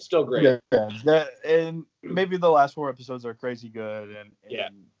still good, still great. Yeah, and maybe the last 4 episodes are crazy good, and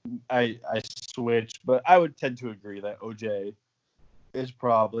I switch, but I would tend to agree that OJ is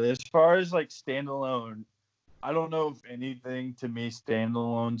probably, as far as like standalone, I don't know if anything to me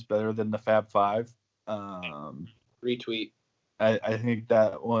standalone's better than the Fab Five. Retweet. I think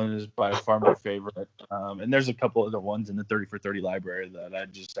that one is by far my favorite. And there's a couple other ones in the 30 for 30 library that I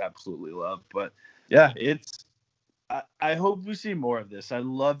just absolutely love. But yeah, I hope we see more of this. I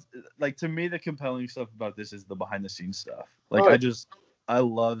love, like, to me, the compelling stuff about this is the behind the scenes stuff. Like, I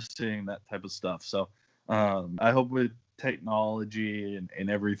love seeing that type of stuff. So I hope with technology and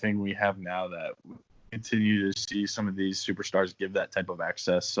everything we have now that we continue to see some of these superstars give that type of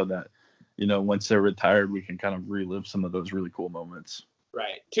access so that, once they're retired, we can kind of relive some of those really cool moments.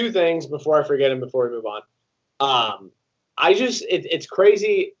 Right. 2 things before I forget and before we move on. It's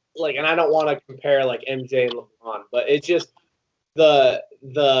crazy. Like, and I don't want to compare like MJ and LeBron, but it's just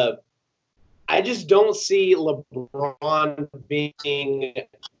I just don't see LeBron being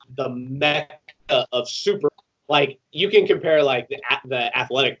the mecca of super. Like, you can compare like the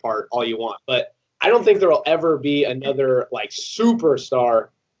athletic part all you want, but I don't think there will ever be another like superstar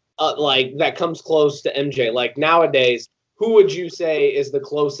like that comes close to MJ. Like nowadays, who would you say is the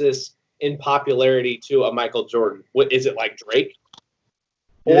closest in popularity to a Michael Jordan? What is it, like Drake?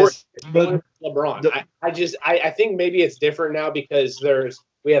 Or LeBron? I think maybe it's different now because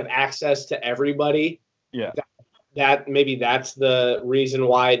we have access to everybody. Yeah. That maybe that's the reason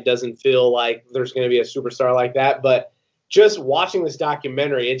why it doesn't feel like there's going to be a superstar like that. But just watching this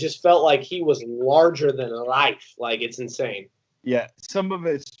documentary, it just felt like he was larger than life. Like, it's insane. Yeah, some of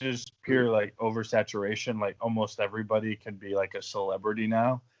it's just pure like oversaturation. Like almost everybody can be like a celebrity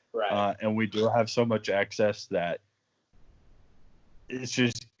now, right? And we do have so much access that it's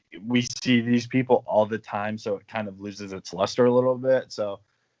just we see these people all the time, so it kind of loses its luster a little bit. So,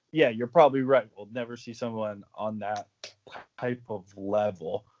 yeah, you're probably right. We'll never see someone on that type of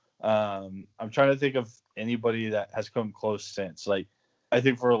level. I'm trying to think of anybody that has come close since. Like, I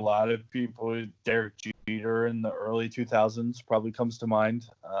think for a lot of people, Derek Jeter in the early 2000s probably comes to mind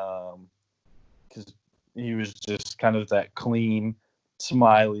because he was just kind of that clean,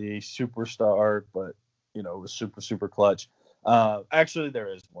 smiley superstar, but, was super, super clutch. Actually,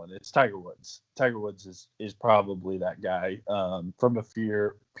 there is one. It's Tiger Woods. Tiger Woods is probably that guy from a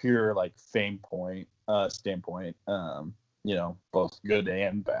pure like fame standpoint. both good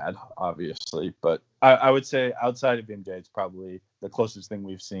and bad, obviously. But I would say outside of MJ, it's probably the closest thing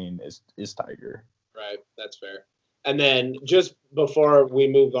we've seen is Tiger. Right, that's fair. And then just before we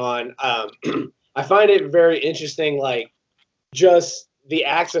move on, I find it very interesting, like just the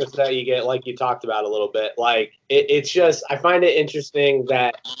access that you get, like you talked about a little bit. Like it's just, I find it interesting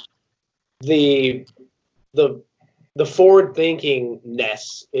that the the the forward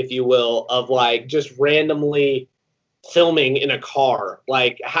thinkingness, if you will, of like just randomly filming in a car.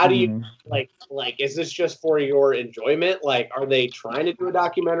 Like, how do you like is this just for your enjoyment? Like, are they trying to do a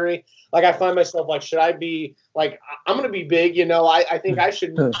documentary? Like, I find myself like, should I be like, I'm gonna be big, I think I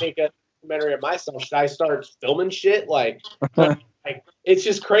should make a documentary of myself. Should I start filming shit? Like it's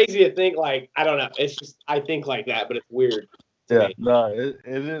just crazy to think, like, I don't know. It's just, I think like that, but it's weird. Yeah, no, it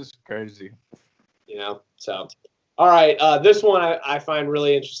is crazy. So all right, this one I find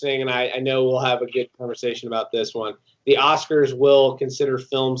really interesting, and I know we'll have a good conversation about this one. The Oscars will consider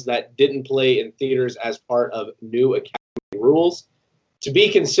films that didn't play in theaters as part of new Academy rules. To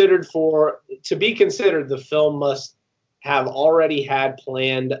be considered, the film must have already had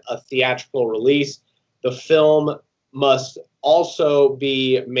planned a theatrical release. The film must also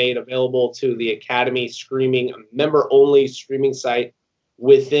be made available to the Academy streaming member-only streaming site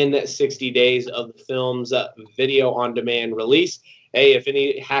within 60 days of the film's video-on-demand release. Hey, if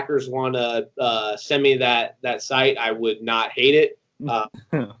any hackers want to send me that site, I would not hate it.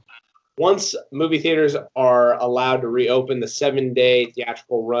 Once movie theaters are allowed to reopen, the 7-day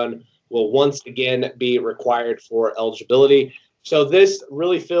theatrical run will once again be required for eligibility. So this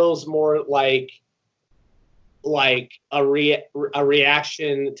really feels more like a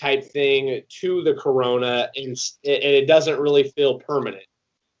reaction type thing to the corona, and it doesn't really feel permanent.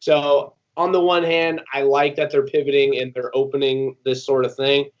 So on the one hand, I like that they're pivoting and they're opening this sort of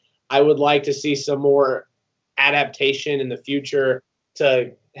thing. I would like to see some more adaptation in the future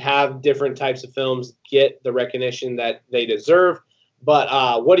to have different types of films get the recognition that they deserve.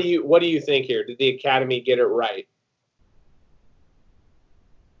 But what do you think here? Did the Academy get it right?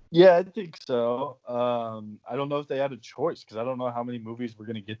 Yeah, I think so. I don't know if they had a choice, because I don't know how many movies we're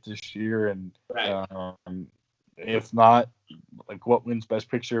going to get this year. And right. If not, like, what wins Best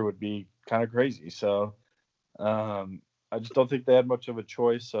Picture would be kind of crazy. So I just don't think they had much of a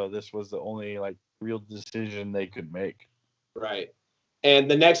choice. So this was the only like real decision they could make. Right. And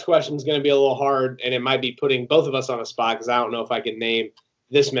the next question is going to be a little hard, and it might be putting both of us on a spot because I don't know if I can name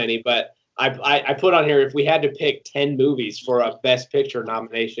this many. But I put on here, if we had to pick 10 movies for a Best Picture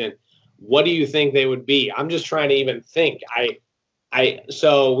nomination, what do you think they would be? I'm just trying to even think.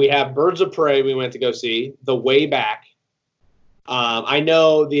 So we have Birds of Prey we went to go see, The Way Back. I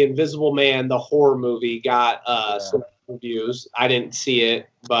know The Invisible Man, the horror movie, got some reviews. I didn't see it,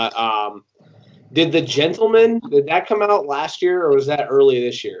 but did The Gentleman, did that come out last year, or was that early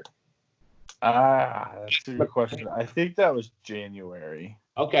this year? That's a good question. I think that was January.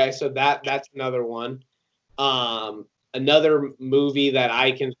 Okay, so that's another one. Another movie that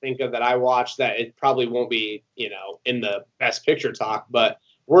I can think of that I watched that it probably won't be, in the Best Picture talk, but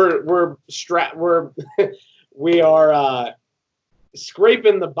we are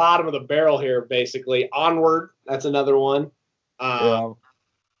scraping the bottom of the barrel here, basically. Onward, that's another one. Bad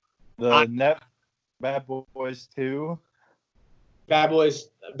Boys 2. Bad Boys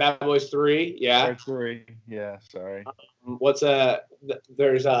 3, yeah. Or 3, yeah, sorry.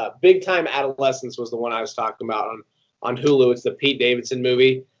 There's Big Time Adolescence was the one I was talking about on Hulu. It's the Pete Davidson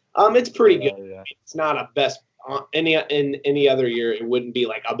movie. It's pretty good. Yeah. It's not a best in any other year. It wouldn't be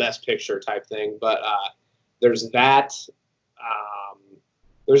like a Best Picture type thing, but there's that.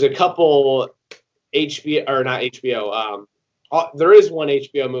 There's a couple HBO, or not HBO. There is one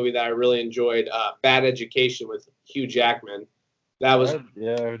HBO movie that I really enjoyed. Bad Education with Hugh Jackman. That was I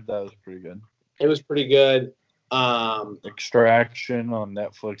heard that was pretty good. It was pretty good. Extraction on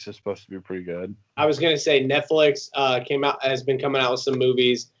Netflix is supposed to be pretty good. I was gonna say Netflix has been coming out with some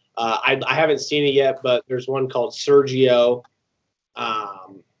movies. I haven't seen it yet, but there's one called Sergio.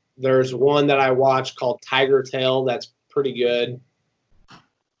 There's one that I watched called Tiger Tail. That's pretty good.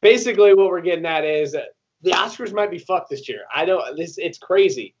 Basically, what we're getting at is the Oscars might be fucked this year. It's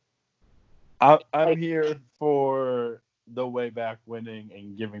crazy. I'm here for The Way Back winning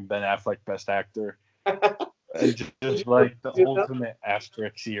and giving Ben Affleck Best Actor. Just like the ultimate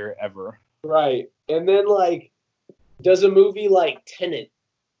asterisk year ever. Right. And then, like, does a movie like Tenet,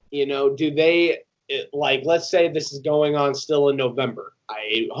 do they, let's say this is going on still in November.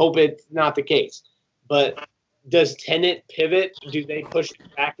 I hope it's not the case. But does Tenet pivot? Do they push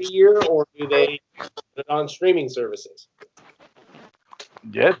it back a year, or do they put it on streaming services?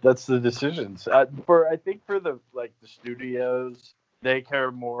 Yeah, that's the decisions. I think for the studios, they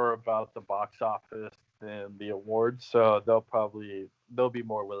care more about the box office than the awards, so they'll be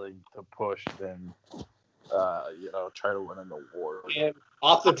more willing to push than try to win an award. And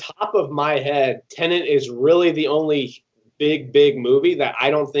off the top of my head, Tenet is really the only big movie that I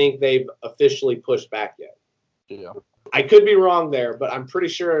don't think they've officially pushed back yet. Yeah. I could be wrong there, but I'm pretty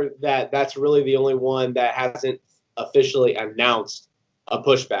sure that that's really the only one that hasn't officially announced a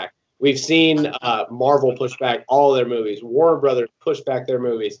pushback. We've seen Marvel push back all of their movies. Warner Brothers push back their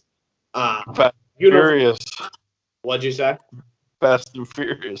movies. Fast and Furious. What'd you say? Fast and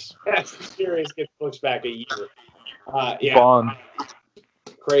Furious. Fast and Furious gets pushed back a year. Yeah. Bond.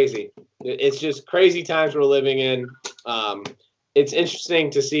 Crazy. It's just crazy times we're living in. It's interesting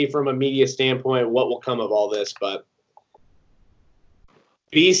to see from a media standpoint what will come of all this, but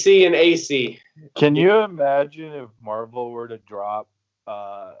BC and AC. Can you imagine if Marvel were to drop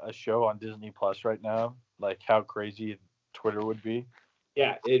a show on Disney Plus right now? Like how crazy Twitter would be?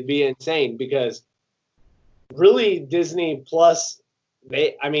 Yeah, it'd be insane because really Disney Plus,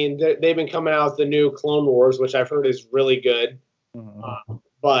 they've been coming out with the new Clone Wars, which I've heard is really good. Mm-hmm.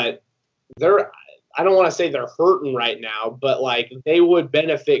 But I don't want to say they're hurting right now, but like they would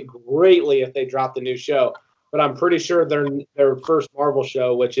benefit greatly if they dropped the new show. But I'm pretty sure their first Marvel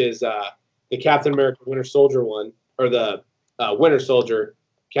show, which is the Captain America Winter Soldier one, or the Winter Soldier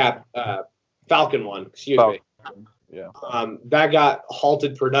Falcon one, excuse me. Yeah. That got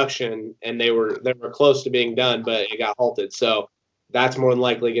halted production, and they were close to being done, but it got halted. So that's more than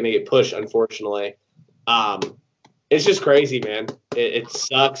likely going to get pushed, unfortunately. It's just crazy, man. It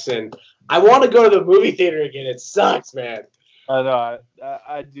sucks, and I want to go to the movie theater again. It sucks, man. I know.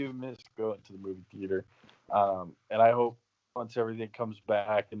 I do miss going to the movie theater, and I hope once everything comes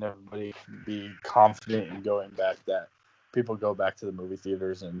back and everybody can be confident in going back, that people go back to the movie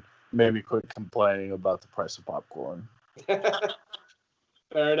theaters and maybe quit complaining about the price of popcorn.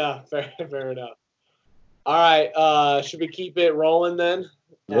 Fair enough. Fair enough. All right. Should we keep it rolling then?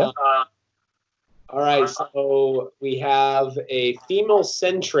 Yeah. All right. So we have a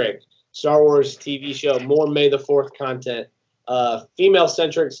female-centric Star Wars TV show. More May the 4th content.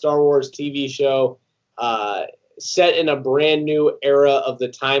 Female-centric Star Wars TV show set in a brand new era of the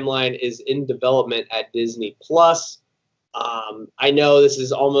timeline is in development at Disney Plus. I know this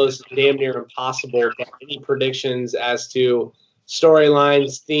is almost damn near impossible, but any predictions as to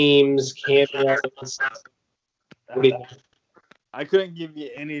storylines, themes, cameos? What do you think? I couldn't give you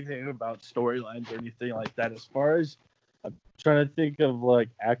anything about storylines or anything like that. As far as I'm trying to think of like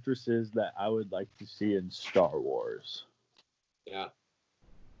actresses that I would like to see in Star Wars. Yeah.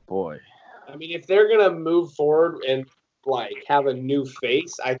 Boy. I mean, if they're gonna move forward and like have a new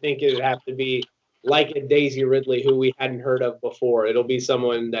face, I think it'd have to be like a Daisy Ridley, who we hadn't heard of before. It'll be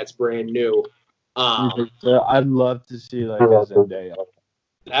someone that's brand new. I'd love to see like a Zendaya.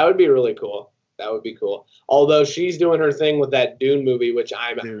 That would be really cool. That would be cool. Although she's doing her thing with that Dune movie, which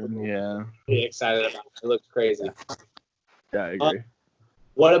I'm really excited about. It looks crazy. Yeah, I agree.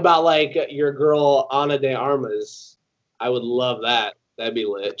 What about like your girl Ana de Armas? I would love that. That'd be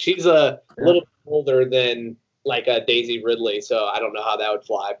lit. She's a little older than like a Daisy Ridley, so I don't know how that would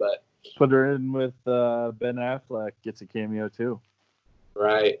fly, but put her in with Ben Affleck. Gets a cameo too.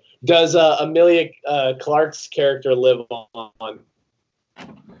 Right. Does Amelia Clark's character live on?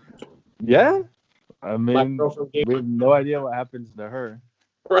 Yeah. I mean, we have no idea what happens to her.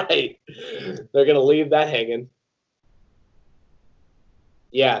 Right. They're going to leave that hanging.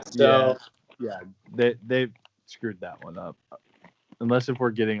 Yeah. So. Yeah. They screwed that one up. Unless if we're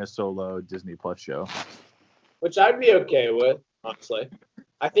getting a solo Disney Plus show. Which I'd be okay with, honestly.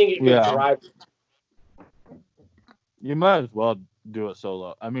 I think you could drive. You might as well do a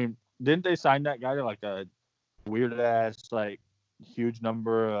solo. I mean, didn't they sign that guy to like a weird ass, like huge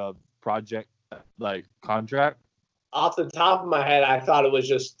number of project like contract? Off the top of my head, I thought it was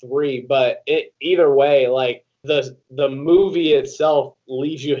just 3, but either way, like the movie itself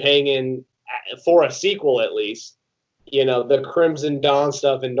leaves you hanging for a sequel at least. You know, the Crimson Dawn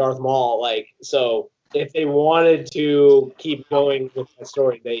stuff in Darth Maul, like, so if they wanted to keep going with that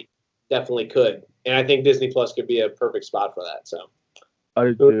story, they definitely could. And I think Disney Plus could be a perfect spot for that. So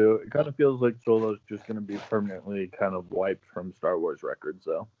I do. It kind of feels like Solo's just going to be permanently kind of wiped from Star Wars records,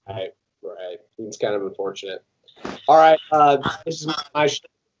 though. Right. It's kind of unfortunate. All right. This is my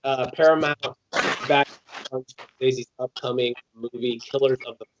Paramount back on Daisy's upcoming movie, Killers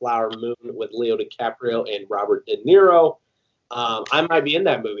of the Flower Moon, with Leo DiCaprio and Robert De Niro. I might be in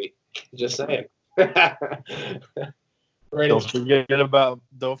that movie. Just saying.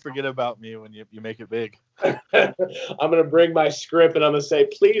 Don't forget about me when you make it big. I'm gonna bring my script and I'm gonna say,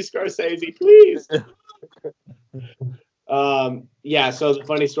 please, Scorsese, please. Yeah. So the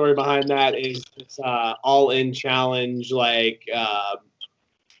funny story behind that is this all-in challenge, like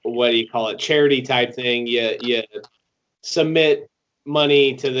what do you call it, charity type thing. You submit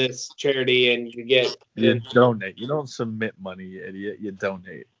money to this charity and you donate. You don't submit money, you idiot. You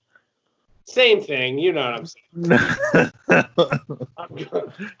donate. Same thing. You know what I'm saying.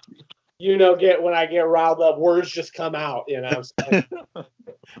 When I get riled up, words just come out. You know what I'm saying.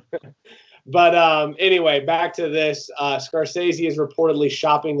 But anyway, back to this. Scorsese is reportedly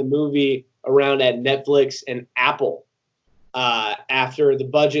shopping the movie around at Netflix and Apple after the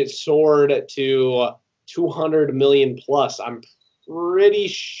budget soared to 200 million plus. I'm pretty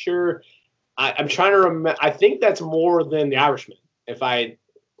sure. I'm trying to remember. I think that's more than The Irishman.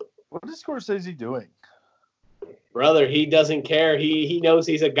 What is Scorsese doing? Brother, he doesn't care. He knows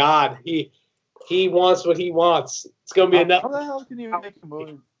he's a god. He wants what he wants. It's gonna be enough. How the hell can you make a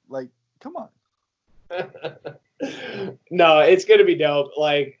movie like? Come on. No, it's gonna be dope.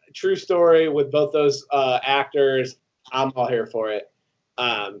 Like, true story with both those actors. I'm all here for it.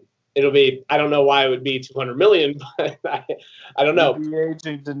 It'll be. I don't know why it would be 200 million, but I don't know.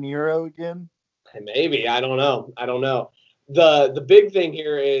 De-aging De Niro again? Maybe. I don't know. The big thing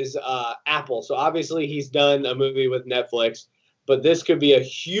here is Apple. So obviously he's done a movie with Netflix, but this could be a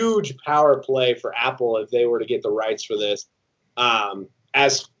huge power play for Apple if they were to get the rights for this.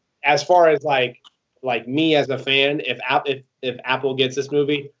 As far as like me as a fan, if Apple gets this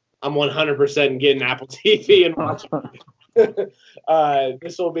movie, I'm 100% getting Apple TV and watching it.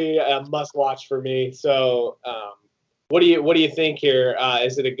 This will be a must watch for me. So what do you think here?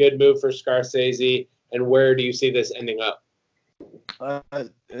 Is it a good move for Scorsese, and where do you see this ending up?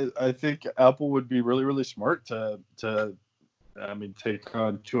 I think Apple would be really, really smart to take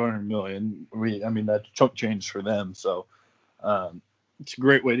on 200 million. That's chunk change for them. So it's a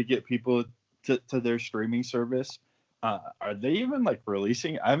great way to get people to their streaming service. Are they even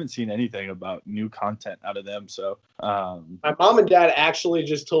releasing? I haven't seen anything about new content out of them. So my mom and dad actually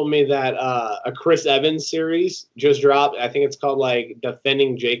just told me that a Chris Evans series just dropped. I think it's called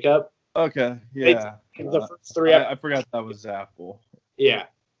Defending Jacob. Okay, yeah. The first three. I forgot that was Apple. Yeah.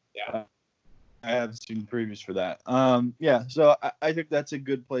 I have seen previews for that. Yeah. So I think that's a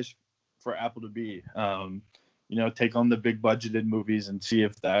good place for Apple to be. Take on the big budgeted movies and see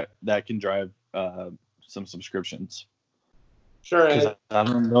if that can drive some subscriptions. Sure. I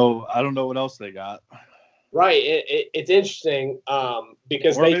don't know what else they got. Right. It's interesting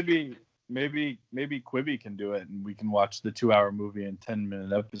because maybe Quibi can do it and we can watch the 2-hour movie in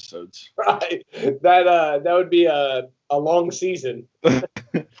 10-minute episodes. Right. That would be a long season. I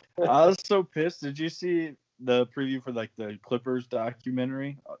was so pissed. Did you see the preview for the Clippers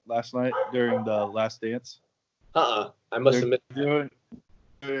documentary last night during the Last Dance? I must have missed it.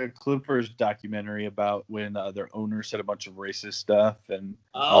 A Clippers documentary about when their owner said a bunch of racist stuff and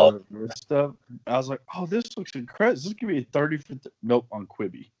all of this stuff. I was like, oh, this looks incredible. This could be a 30 for nope on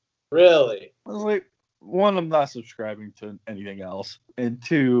Quibi. Really? I was like, one, I'm not subscribing to anything else, and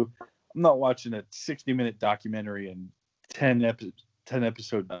two, I'm not watching a 60-minute documentary and 10-minute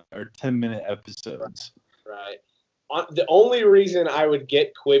episodes. Right. The only reason I would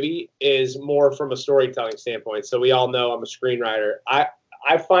get Quibi is more from a storytelling standpoint. So we all know I'm a screenwriter.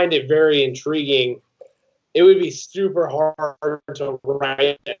 I find it very intriguing. It would be super hard to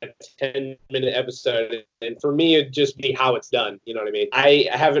write a 10-minute episode. And for me, it'd just be how it's done. You know what I mean? I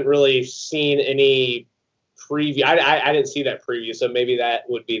haven't really seen any preview. I didn't see that preview, so maybe that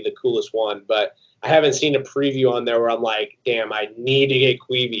would be the coolest one. But I haven't seen a preview on there where I'm like, damn, I need to get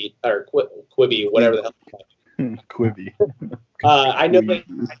Quibi, or Quibi, whatever the hell. Quibi. I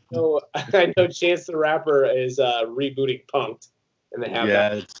know Chance the Rapper is rebooting Punk'd. And they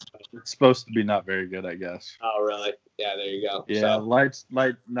have it's supposed to be not very good, I guess. Oh, really? Yeah, there you go. Yeah,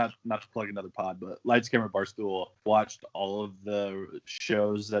 not to plug another pod, but Lights Camera Barstool watched all of the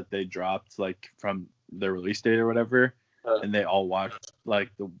shows that they dropped, from their release date or whatever, and they all watched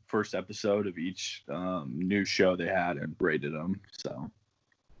the first episode of each new show they had and rated them. So,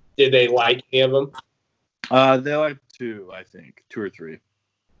 did they like any of them? They liked 2, I think, 2 or 3.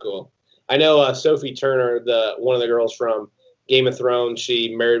 Cool. I know Sophie Turner, one of the girls from Game of Thrones,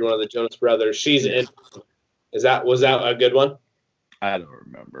 she married one of the Jonas Brothers. She's in. Was that a good one? I don't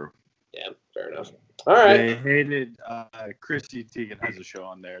remember. Yeah, fair enough. All right. They hated Chrissy Teigen has a show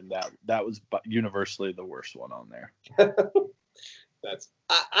on there, and that was universally the worst one on there.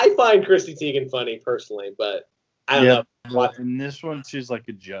 I find Chrissy Teigen funny personally, but I don't know. But in this one, she's like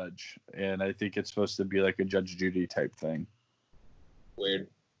a judge, and I think it's supposed to be like a Judge Judy type thing. Weird.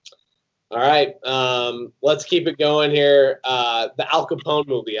 All right, let's keep it going here. The Al Capone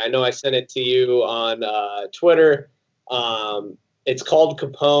movie. I know I sent it to you on Twitter. It's called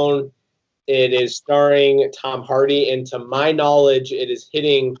Capone. It is starring Tom Hardy, and to my knowledge, it is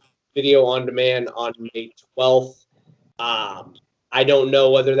hitting video on demand on May 12th. I don't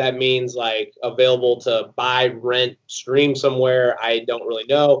know whether that means like available to buy, rent, stream somewhere. I don't really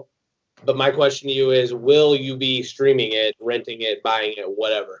know. But my question to you is, will you be streaming it, renting it, buying it,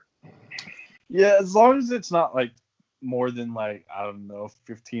 whatever? Yeah, as long as it's not like more than like, I don't know,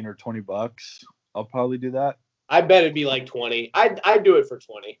 15 or 20 bucks, I'll probably do that. I bet it'd be like 20. I'd do it for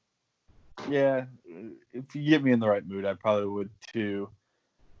 20. Yeah, if you get me in the right mood, I probably would too.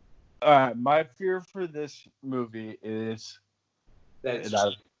 All right, my fear for this movie is that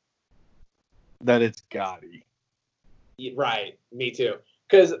it's Gotti. Right, me too.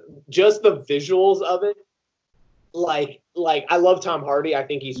 Because just the visuals of it, like I love Tom Hardy. I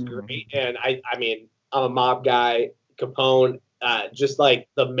think he's great, and I mean I'm a mob guy. Capone, just like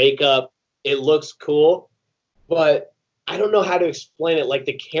the makeup, it looks cool, but I don't know how to explain it. Like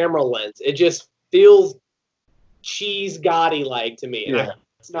the camera lens, it just feels cheese Gotti like to me, and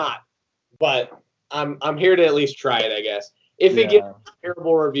it's not. But I'm here to at least try it, I guess. If it gets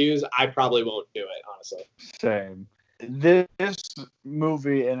terrible reviews, I probably won't do it, honestly. Same. This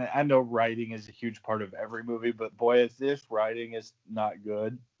movie, and I know writing is a huge part of every movie, but boy, if this writing is not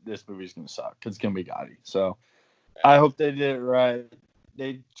good, this movie's going to suck because it's going to be Gotti. So I hope they did it right.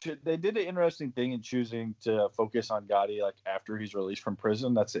 They did an interesting thing in choosing to focus on Gotti like after he's released from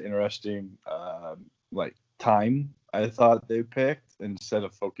prison. That's an interesting like time I thought they picked instead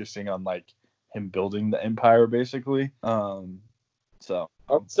of focusing on like him building the empire basically. So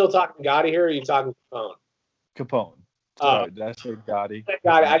are we still talking Gotti here, or are you talking Capone? Capone. Sorry, did I say Gotti?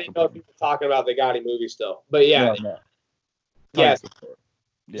 Gotti. I didn't know if you were talking about the Gotti movie still, but yeah, no. Yes.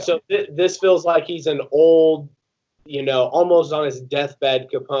 Yeah. So this feels like he's an old, almost on his deathbed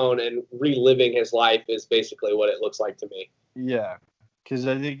Capone, and reliving his life is basically what it looks like to me. Yeah, because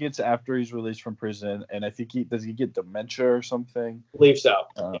I think it's after he's released from prison, and I think does he get dementia or something? I believe so.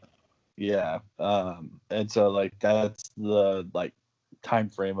 Yeah. And so like that's the like time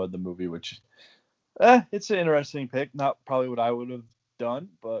frame of the movie, which it's an interesting pick. Not probably what I would have done,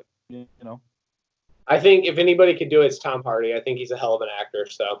 but I think if anybody could do it, it's Tom Hardy. I think he's a hell of an actor.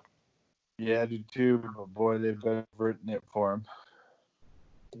 So. Yeah, I do too. But boy, they better have written it for him.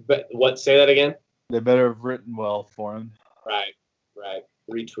 But what? Say that again. They better have written well for him. Right.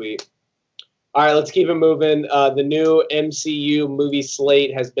 Retweet. All right, let's keep it moving. The new MCU movie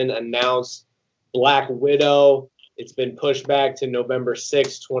slate has been announced. Black Widow, it's been pushed back to November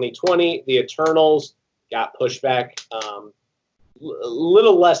 6, 2020. The Eternals got pushed back a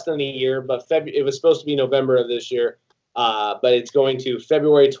little less than a year, but it was supposed to be November of this year. But it's going to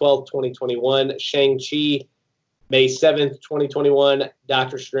February 12th, 2021. Shang-Chi, May 7th, 2021.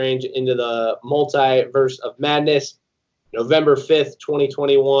 Doctor Strange Into the Multiverse of Madness, November 5th,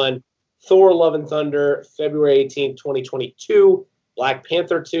 2021. Thor Love and Thunder, February 18th, 2022. Black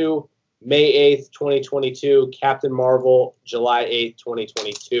Panther 2, May 8th, 2022. Captain Marvel, July 8th,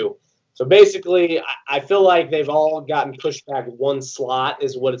 2022. So basically, I feel like they've all gotten pushed back one slot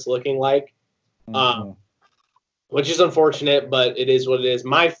is what it's looking like, which is unfortunate, but it is what it is.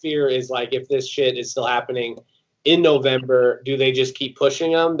 My fear is like if this shit is still happening in November, do they just keep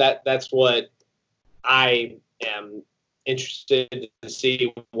pushing them? That's what I am interested to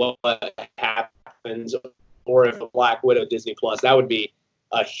see what happens, or if a Black Widow Disney Plus, that would be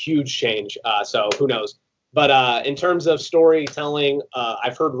a huge change. So who knows? But in terms of storytelling,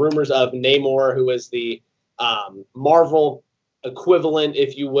 I've heard rumors of Namor, who is the Marvel equivalent,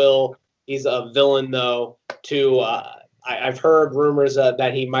 if you will. He's a villain, though. I've heard rumors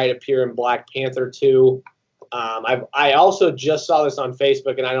that he might appear in Black Panther 2. I also just saw this on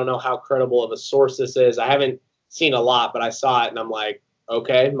Facebook, and I don't know how credible of a source this is. I haven't seen a lot, but I saw it, and I'm like,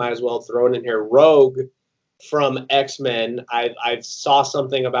 okay, might as well throw it in here. Rogue from X-Men. I saw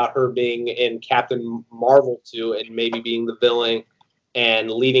something about her being in Captain Marvel 2 and maybe being the villain and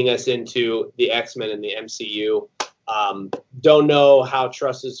leading us into the X-Men in the MCU. Don't know how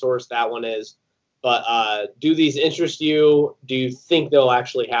trusted source that one is, but do these interest you? Do you think they'll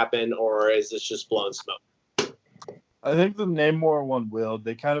actually happen, or is this just blowing smoke? I think the Namor one will.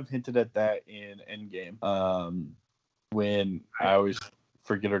 They kind of hinted at that in Endgame. When I always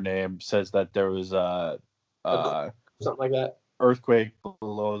forget her name, says that there was something like that earthquake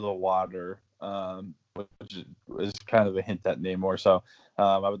below the water. which is kind of a hint at Namor. So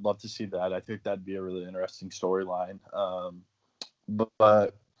I would love to see that. I think that'd be a really interesting storyline.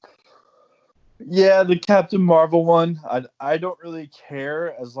 But yeah, the Captain Marvel one, I don't really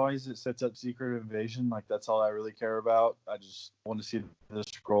care as long as it sets up Secret Invasion. Like, that's all I really care about. I just want to see the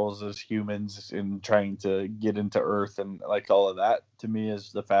Skrulls as humans and trying to get into Earth, and like all of that to me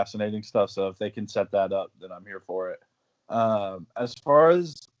is the fascinating stuff. So if they can set that up, then I'm here for it. As far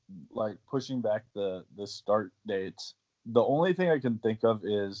as like pushing back the start dates, the only thing I can think of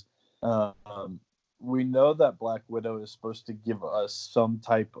is we know that Black Widow is supposed to give us some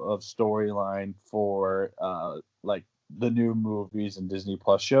type of storyline for like the new movies and Disney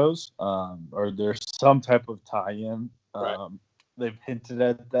Plus shows, or there's some type of tie-in. Right. They've hinted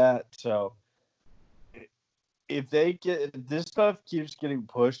at that. So if this stuff keeps getting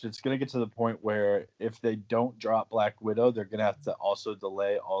pushed, it's going to get to the point where if they don't drop Black Widow, they're going to have to also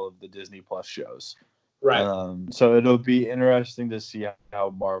delay all of the Disney Plus shows. Right. So it'll be interesting to see how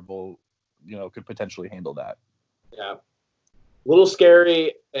Marvel, could potentially handle that. Yeah. A little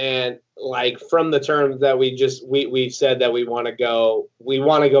scary, and like from the terms that we said that we want to go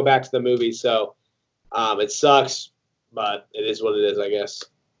back to the movie. So it sucks, but it is what it is, I guess.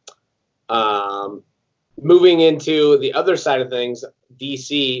 Moving into the other side of things,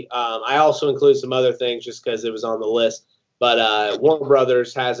 DC, I also include some other things just because it was on the list. But Warner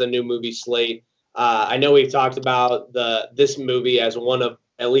Brothers has a new movie slate. I know we've talked about this movie as one of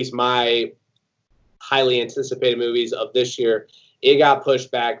at least my highly anticipated movies of this year. It got pushed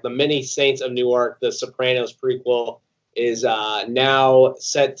back. The Many Saints of Newark, the Sopranos prequel, is now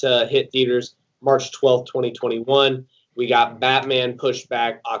set to hit theaters March 12th, 2021. We got Batman pushed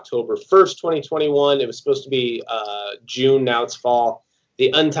back October 1st, 2021. It was supposed to be June. Now it's fall.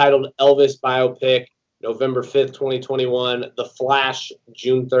 The Untitled Elvis biopic, November 5th, 2021. The Flash,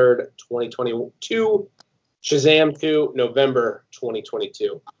 June 3rd, 2022. Shazam 2, November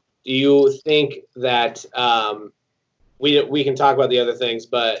 2022. Do you think that we can talk about the other things,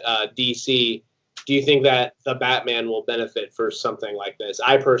 but DC, do you think that the Batman will benefit for something like this?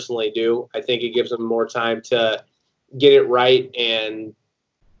 I personally do. I think it gives them more time to get it right and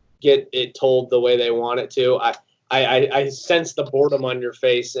get it told the way they want it to. I sense the boredom on your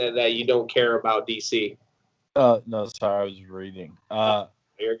face that you don't care about DC. No, sorry, I was reading.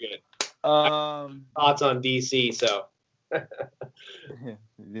 You're good. Thoughts on DC, so.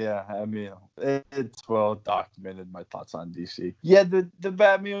 Yeah, I mean, it's well documented, my thoughts on DC. Yeah, the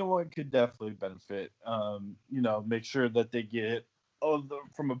Batman one could definitely benefit. Make sure that they get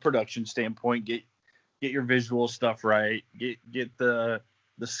from a production standpoint, get your visual stuff right, get the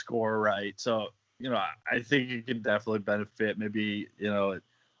score right. So, I think it could definitely benefit. Maybe, it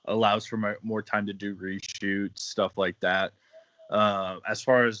allows for more time to do reshoots, stuff like that. As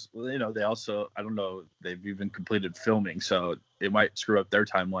far as, they also, I don't know, they've even completed filming, so it might screw up their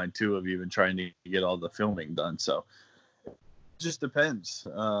timeline too of even trying to get all the filming done. So it just depends.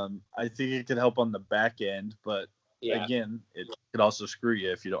 I think it could help on the back end, but again, it could also screw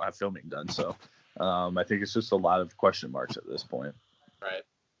you if you don't have filming done. So I think it's just a lot of question marks at this point. Right.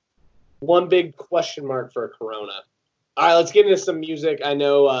 One big question mark for Corona. All right, let's get into some music. I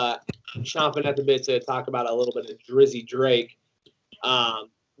know chomping at the bit to talk about a little bit of Drizzy Drake.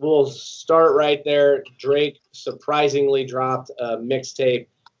 We'll start right there. Drake surprisingly dropped a mixtape,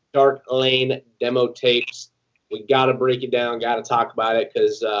 Dark Lane demo tapes. We got to break it down, got to talk about it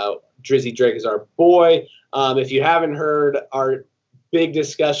because Drizzy Drake is our boy. If you haven't heard our big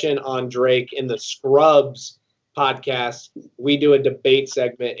discussion on Drake in the Scrubs podcast, we do a debate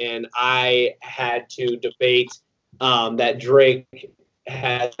segment, and I had to debate that Drake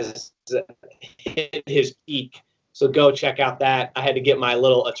has hit his peak. So go check out that. I had to get my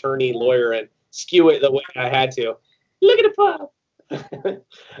little attorney lawyer and skew it the way I had to. Look at the pop.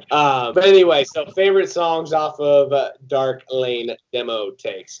 But anyway, so favorite songs off of Dark Lane demo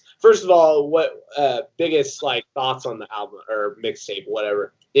takes. First of all, what biggest thoughts on the album or mixtape,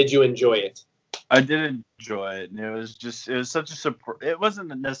 whatever? Did you enjoy it? I did enjoy it, and it was such a surprise. It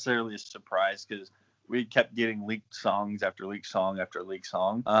wasn't necessarily a surprise because we kept getting leaked songs after leaked song after leaked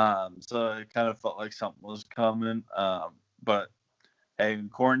song. So it kind of felt like something was coming. But hey, in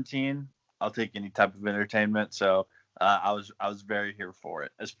quarantine, I'll take any type of entertainment. So I was very here for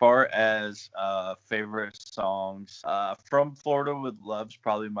it. As far as favorite songs, From Florida with Love's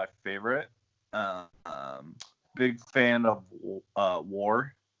probably my favorite. Big fan of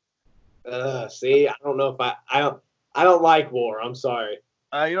War. See, I don't know if I don't like War. I'm sorry.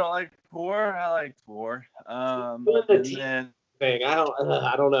 You don't like War? I like War. Thing.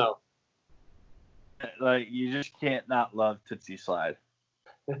 I don't know. Like, you just can't not love Tootsie Slide.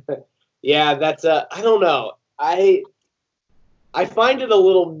 Yeah, that's I don't know. I find it a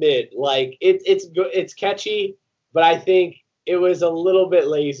little mid. Like it's good, it's catchy, but I think it was a little bit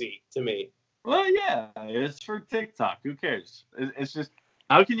lazy to me. Well, yeah, it's for TikTok. Who cares? It's just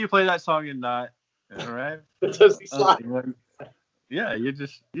how can you play that song and not right? The Tootsie Slide. Yeah, you're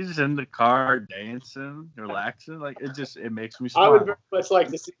just in the car dancing, relaxing. Like it makes me I would smile. very much like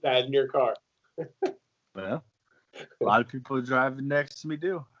to see that in your car. Well, a lot of people driving next to me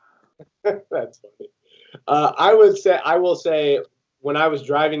do. That's funny. I will say, when I was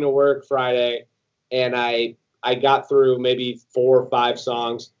driving to work Friday, and I got through maybe 4 or 5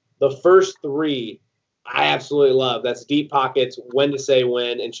 songs. The first three I absolutely love. That's Deep Pockets, When to Say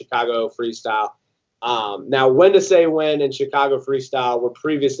When, and Chicago Freestyle. Now, When to Say When and Chicago Freestyle were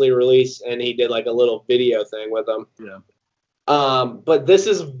previously released, and he did like a little video thing with them. Yeah. But this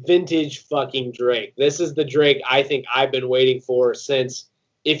is vintage fucking Drake. This is the Drake I think I've been waiting for since.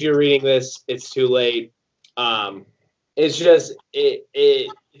 If you're reading this, it's too late. It's just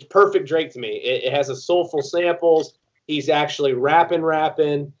it's perfect Drake to me. It has a soulful samples. He's actually rapping,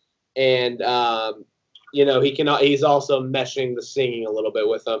 and he's also meshing the singing a little bit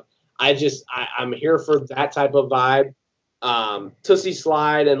with them. I'm here for that type of vibe. Tootsie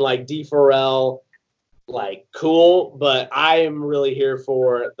Slide and like D Pharrell, like cool, but I am really here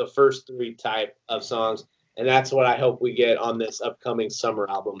for the first three type of songs, and that's what I hope we get on this upcoming summer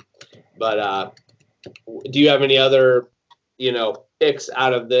album. But do you have any other, picks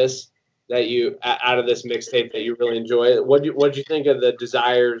out of this out of this mixtape that you really enjoy? What'd you think of the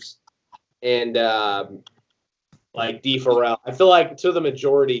Desires and like D Pharrell? I feel like to the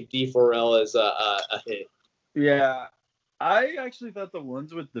majority, D Pharrell is a hit. Yeah, I actually thought the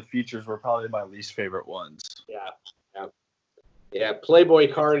ones with the features were probably my least favorite ones. Yeah.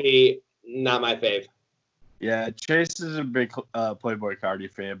 Playboy Cardi, not my fave. Yeah, Chase is a big Playboy Cardi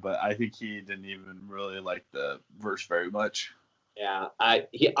fan, but I think he didn't even really like the verse very much. Yeah,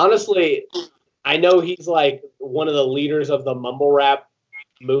 honestly, I know he's like one of the leaders of the mumble rap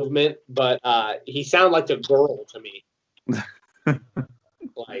movement, but he sounded like a girl to me.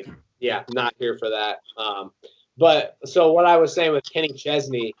 Like, yeah, not here for that. But so what I was saying with Kenny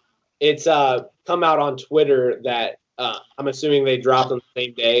Chesney, it's come out on Twitter that I'm assuming they dropped on the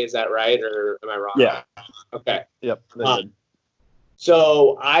same day. Is that right, or am I wrong? Yeah. Okay. Yep. They did.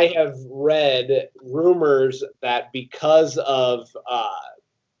 So I have read rumors that because of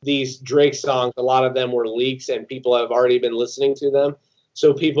these Drake songs, a lot of them were leaks and people have already been listening to them.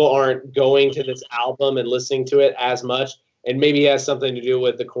 So people aren't going to this album and listening to it as much. And maybe it has something to do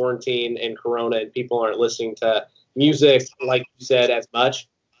with the quarantine and Corona, and people aren't listening to music, like you said, as much.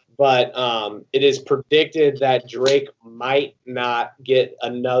 But it is predicted that Drake might not get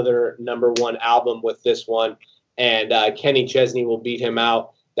another #1 album with this one, and Kenny Chesney will beat him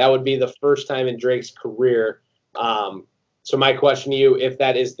out. That would be the first time in Drake's career. So my question to you, if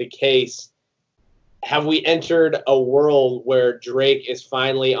that is the case, have we entered a world where Drake is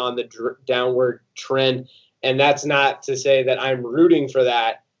finally on the downward trend? And that's not to say that I'm rooting for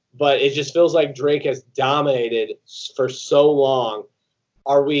that, but it just feels like Drake has dominated for so long.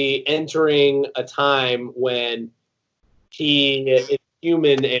 Are we entering a time when he is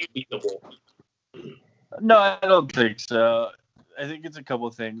human and beatable? No, I don't think so. I think it's a couple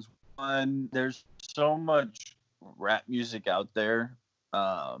of things. One, there's so much rap music out there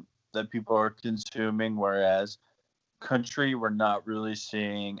that people are consuming, whereas country, we're not really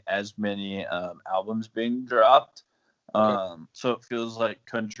seeing as many albums being dropped. So it feels like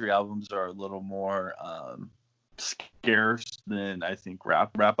country albums are a little more scarce than I think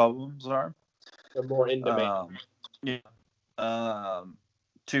rap albums are. They're more in demand.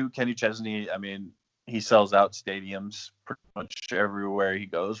 To Kenny Chesney, I mean, he sells out stadiums pretty much everywhere he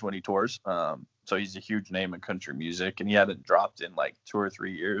goes when he tours. So he's a huge name in country music, and he hadn't dropped in like 2 or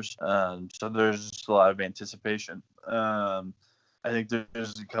 3 years. So there's a lot of anticipation. I think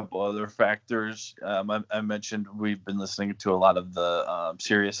there's a couple other factors. I mentioned we've been listening to a lot of the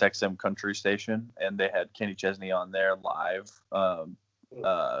Sirius XM country station, and they had Kenny Chesney on there live,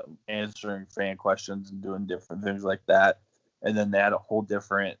 answering fan questions and doing different things like that. And then they had a whole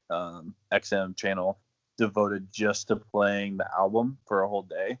different XM channel devoted just to playing the album for a whole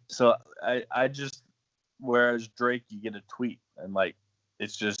day. So I just, whereas Drake, you get a tweet, and like,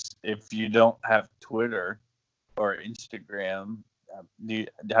 it's just, if you don't have Twitter or Instagram,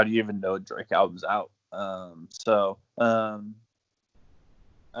 how do you even know Drake album's out? I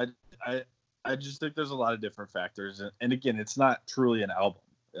just think there's a lot of different factors, and again, it's not truly an album.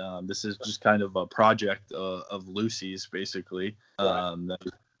 This is just kind of a project of Lucy's, basically, that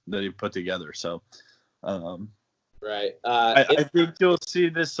he put together. So, Right. I think you'll see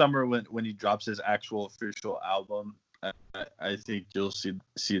this summer when he drops his actual official album. I think you'll see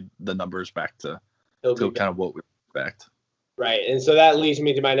the numbers back to kind of what we expect. Right. And so that leads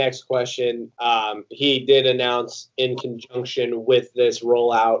me to my next question. He did announce in conjunction with this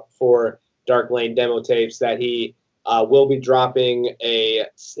rollout for Dark Lane demo tapes that he will be dropping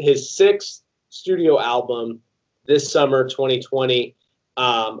his 6th studio album this summer, 2020.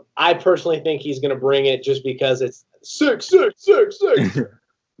 I personally think he's going to bring it just because it's 6.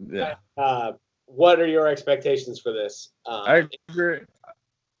 Yeah. What are your expectations for this? I agree.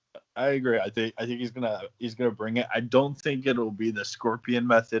 I think he's gonna bring it. I don't think it'll be the Scorpion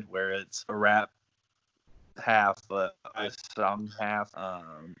method where it's a rap half, a song half.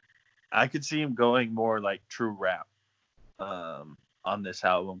 I could see him going more like true rap on this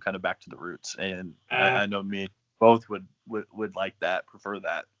album, kind of back to the roots. And I know me both would like that, prefer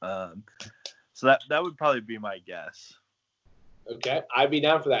that. So that would probably be my guess. Okay, I'd be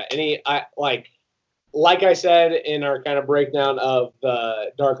down for that. Like I said in our kind of breakdown of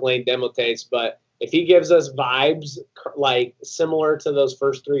the Dark Lane demo tapes, but if he gives us vibes like similar to those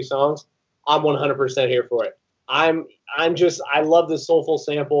first 3 songs, I'm 100% here for it. I love the soulful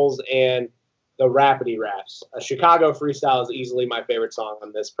samples and the rapidy raps. Chicago Freestyle is easily my favorite song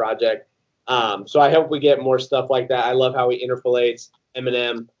on this project. So I hope we get more stuff like that. I love how he interpolates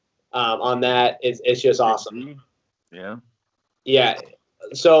Eminem on that. It's just awesome. Yeah. Yeah.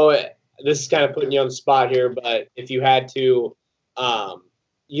 So this is kind of putting you on the spot here, but if you had to,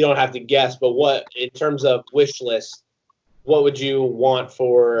 you don't have to guess, but what, in terms of wish list, what would you want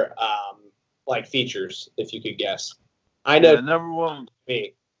for like features, if you could guess? I know number one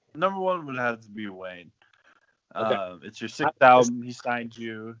would have to be Wayne. Okay. It's your 6th album. He signed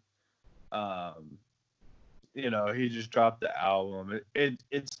you. He just dropped the album.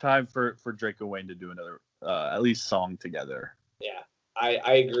 It's time for Drake and Wayne to do another at least song together. Yeah,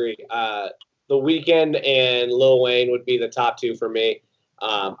 I agree. The Weeknd and Lil Wayne would be the top 2 for me.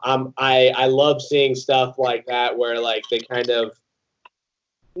 I love seeing stuff like that where like they kind of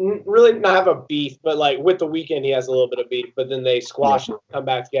really not have a beef, but like with The Weeknd, he has a little bit of beef, but then they squash and come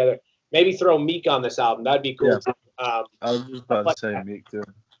back together. Maybe throw Meek on this album. That'd be cool. Yeah. I was just about to say Meek too.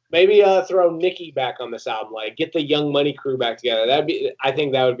 Maybe throw Nicki back on this album. Like get the Young Money crew back together. I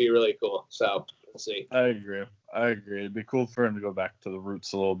think that would be really cool. So we'll see. I agree. It'd be cool for him to go back to the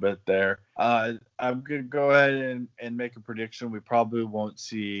roots a little bit there. I'm gonna go ahead and make a prediction. We probably won't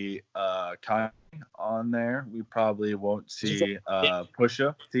see Kanye on there. We probably won't see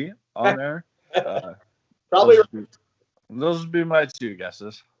Pusha T on there. Probably. Those would be my 2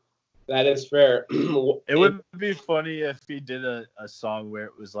 guesses. That is fair. It would be funny if he did a song where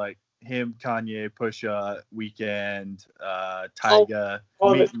it was like him, Kanye, Pusha, Weeknd, Tyga,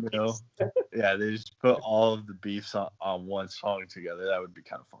 Meek Mill. Yeah, they just put all of the beefs on one song together. That would be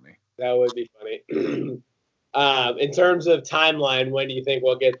kind of funny. That would be funny. In terms of timeline, when do you think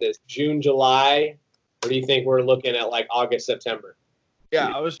we'll get this? June, July? Or do you think we're looking at like August, September? Yeah,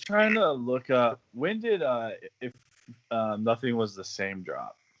 I was trying to look up when did If Nothing Was the Same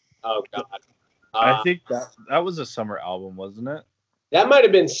drop. Oh God. I think that was a summer album, wasn't it? That might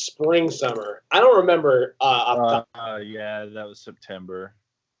have been spring, summer. I don't remember. Yeah, that was September.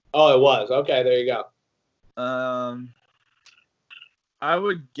 Oh, it was. Okay, there you go. I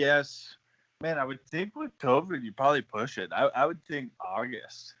would guess, man, I would think with COVID, you probably push it. I would think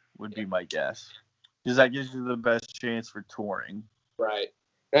August would be my guess. Because that gives you the best chance for touring. Right.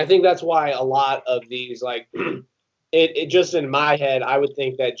 And I think that's why a lot of these, like, it just in my head, I would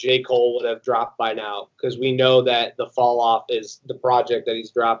think that J. Cole would have dropped by now because we know that the fall off is the project that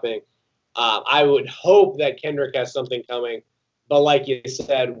he's dropping. I would hope that Kendrick has something coming, but like you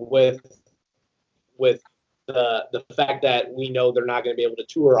said, with the fact that we know they're not going to be able to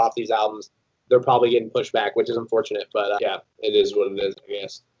tour off these albums, they're probably getting pushed back, which is unfortunate. But yeah, it is what it is, I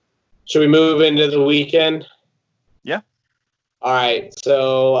guess. Should we move into The Weeknd? Yeah. All right,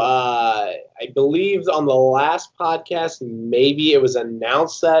 so I believe on the last podcast, maybe it was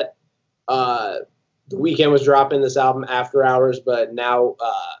announced that The Weeknd was dropping this album After Hours, but now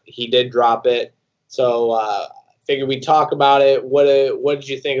he did drop it. So figured we'd talk about it. What did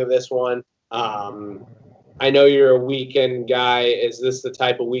you think of this one? I know you're a Weeknd guy. Is this the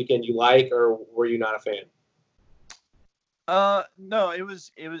type of Weeknd you like, or were you not a fan? No, it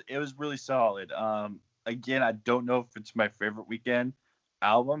was really solid. Again, I don't know if it's my favorite Weeknd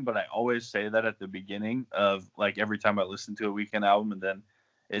album, but I always say that at the beginning of like every time I listen to a Weeknd album, and then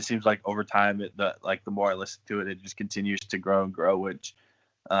it seems like over time, the more I listen to it, it just continues to grow and grow. Which,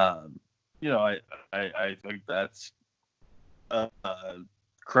 I think that's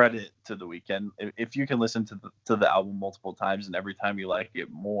credit to The Weeknd. If you can listen to the album multiple times and every time you like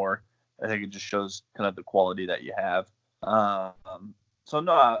it more, I think it just shows kind of the quality that you have. So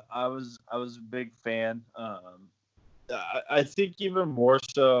no, I was a big fan. I think even more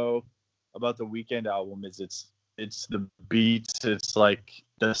so about the Weeknd album is it's the beats, it's like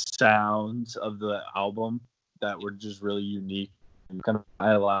the sounds of the album that were just really unique and kind of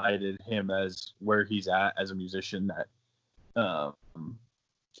highlighted him as where he's at as a musician. That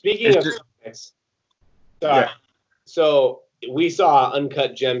Speaking of comics, sorry. Yeah. So we saw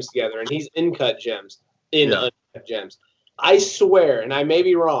Uncut Gems together, and he's in Uncut Gems. Uncut Gems. I swear, and I may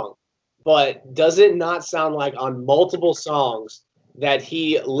be wrong, but does it not sound like on multiple songs that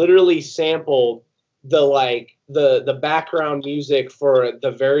he literally sampled the background music for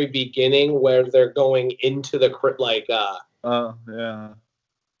the very beginning where they're going into the yeah.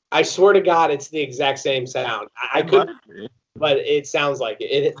 I swear to God, it's the exact same sound. I couldn't, but it sounds like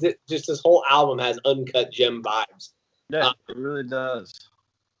it. Just this whole album has Uncut Gem vibes. Yeah, it really does.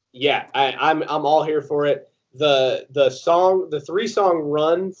 Yeah, I'm all here for it. The 3-song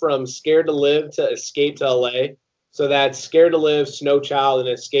run from Scared to Live to Escape to LA. So that's Scared to Live, Snow Child, and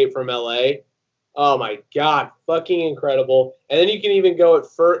Escape from LA. Oh my God, fucking incredible. And then you can even go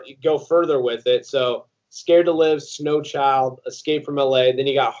further with it. So Scared to Live, Snow Child, Escape from LA. Then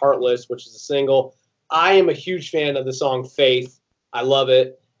you got Heartless, which is a single. I am a huge fan of the song Faith. I love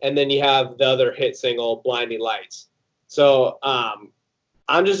it. And then you have the other hit single, Blinding Lights. So I'm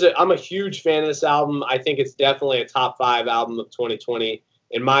a huge fan of this album. I think it's definitely a top 5 album of 2020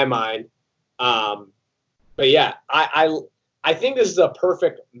 in my mind. But yeah, I think this is a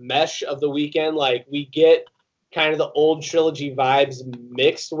perfect mesh of The Weeknd. Like, we get kind of the old trilogy vibes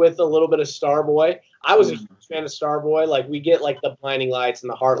mixed with a little bit of Starboy. I was a huge fan of Starboy. Like, we get like the Blinding Lights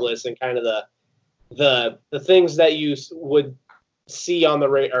and the Heartless and kind of the things that you would see on the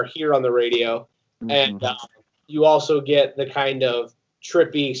or hear on the radio. And you also get the kind of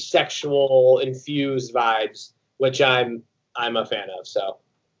trippy, sexual infused vibes, which I'm a fan of. So.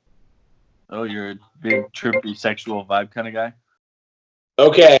 Oh, you're a big trippy sexual vibe kind of guy?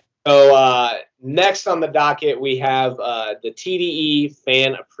 Okay, so next on the docket, we have the TDE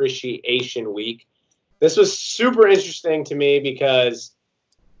Fan Appreciation Week. This was super interesting to me because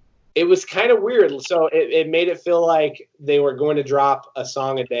it was kind of weird. So it made it feel like they were going to drop a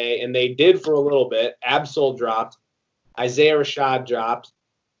song a day, and they did for a little bit. Absol dropped. Isaiah Rashad dropped.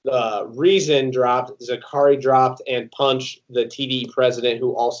 Reason dropped, Zakari dropped, and Punch, the TDE president,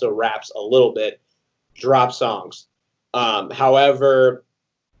 who also raps a little bit, dropped songs. However,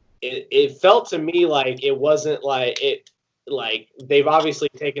 it felt to me like it wasn't like they've obviously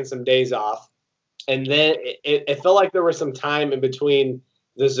taken some days off, and then it felt like there was some time in between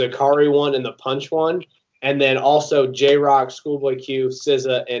the Zakari one and the Punch one, and then also J-Rock, Schoolboy Q,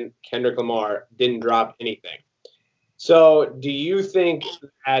 SZA, and Kendrick Lamar didn't drop anything. So do you think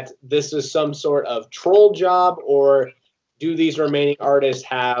that this is some sort of troll job, or do these remaining artists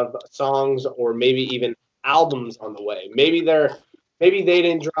have songs or maybe even albums on the way? Maybe they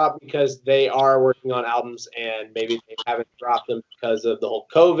didn't drop because they are working on albums, and maybe they haven't dropped them because of the whole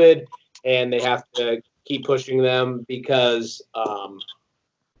COVID, and they have to keep pushing them because of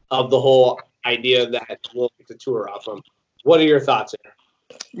the whole idea that we'll get the tour off them. What are your thoughts here?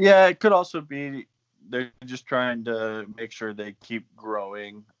 Yeah, it could also be they're just trying to make sure they keep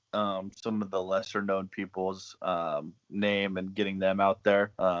growing some of the lesser known people's name and getting them out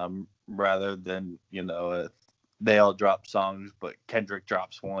there rather than, they all drop songs, but Kendrick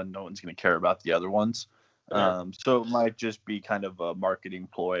drops one. No one's going to care about the other ones. Yeah. So it might just be kind of a marketing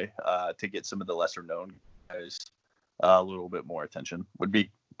ploy to get some of the lesser known guys a little bit more attention would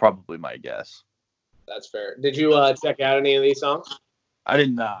be probably my guess. That's fair. Did you check out any of these songs? I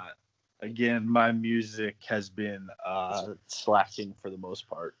did not. Again, my music has been slacking for the most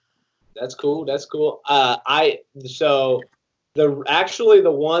part. That's cool. The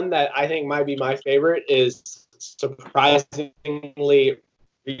one that I think might be my favorite is surprisingly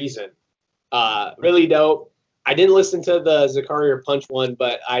Reason. Really dope. I didn't listen to the Zakari or Punch one,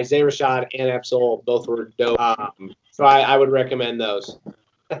 but Isaiah Rashad and Absol both were dope. So I would recommend those.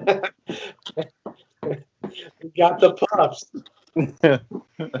 Got the puffs.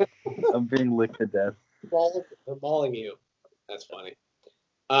 I'm being licked to death. They're mauling you. That's funny.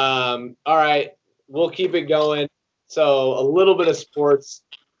 All right, we'll keep it going. So a little bit of sports,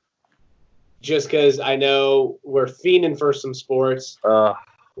 just because I know we're fiending for some sports.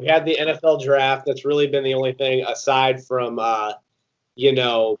 We had the NFL draft. That's really been the only thing aside from, the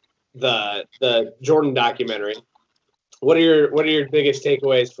Jordan documentary. What are your biggest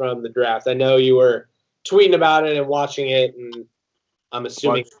takeaways from the draft? I know you were tweeting about it and watching it, and I'm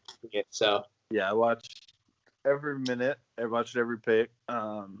assuming Watched, it. So yeah, I watched every minute. I watched every pick.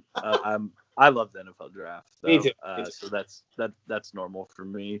 I love the NFL draft, me though. too. Me too. So that's normal for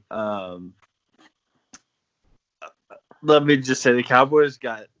me. Let me just say the Cowboys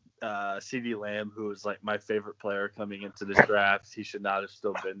got CeeDee Lamb, who was like my favorite player coming into this draft. He should not have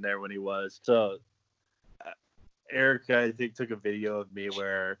still been there when he was. So Eric, I think, took a video of me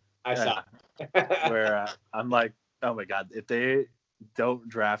where I saw. I'm like, oh my god, if they don't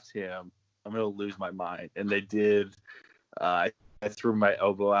draft him, I'm gonna lose my mind. And they did. I threw my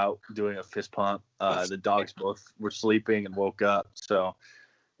elbow out doing a fist pump. The dogs both were sleeping and woke up, so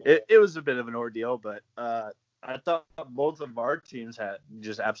it was a bit of an ordeal. But I thought both of our teams had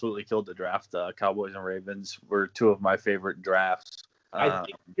just absolutely killed the draft. Cowboys and Ravens were two of my favorite drafts. I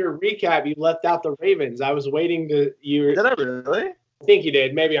think your recap, you left out the Ravens. I was waiting to you. Did I really? I think you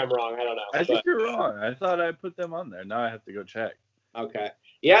did. Maybe I'm wrong. I don't know. I think you're wrong. I thought I put them on there. Now I have to go check. Okay.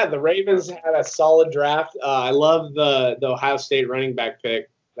 Yeah, the Ravens had a solid draft. I love the Ohio State running back pick.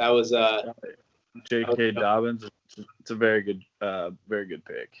 That was J.K. Dobbins. It's a very good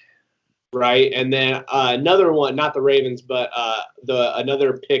pick. Right, and then another one, not the Ravens, but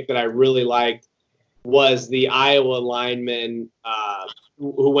another pick that I really liked was the Iowa lineman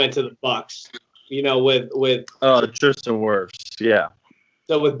who went to the Bucks. You know, with Tristan Wirfs. Yeah.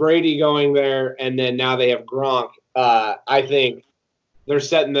 So with Brady going there, and then now they have Gronk. I think they're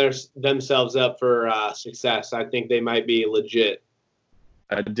setting themselves up for success. I think they might be legit.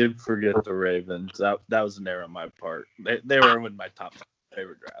 I did forget the Ravens. That was an error on my part. They were in my top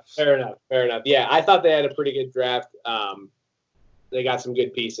favorite drafts. Fair enough. Yeah, I thought they had a pretty good draft. They got some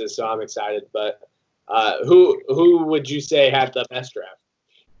good pieces, so I'm excited. But who would you say had the best draft?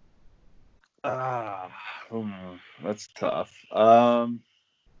 That's tough.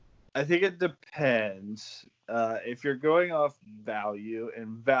 I think it depends. If you're going off value,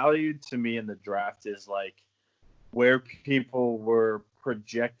 and value to me in the draft is like where people were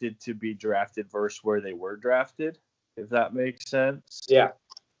projected to be drafted versus where they were drafted, if that makes sense. Yeah.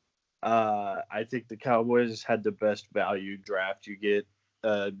 I think the Cowboys had the best value draft. You get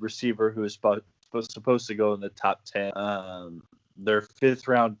a receiver who is supposed to go in the top 10. Their 5th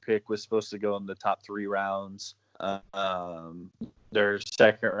round pick was supposed to go in the top 3 rounds. Their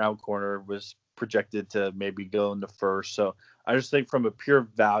 2nd round corner was projected to maybe go in the 1st. So I just think from a pure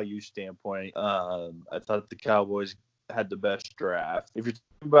value standpoint, I thought the Cowboys had the best draft. If you're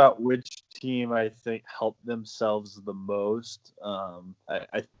talking about which team I think helped themselves the most,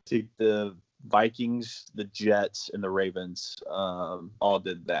 I think the Vikings, the Jets, and the Ravens all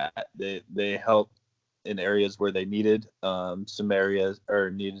did that. They helped in areas where they needed some areas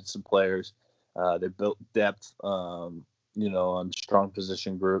or needed some players. They built depth, on strong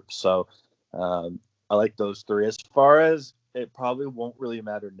position groups. So I like those 3. As far as it probably won't really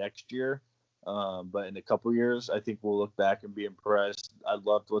matter next year, but in a couple years, I think we'll look back and be impressed. I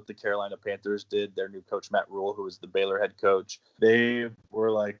loved what the Carolina Panthers did. Their new coach, Matt Rule, who was the Baylor head coach, they were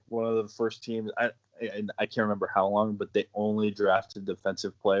like one of the first teams. I can't remember how long, but they only drafted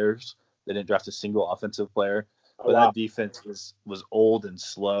defensive players. They didn't draft a single offensive player. But that defense was old and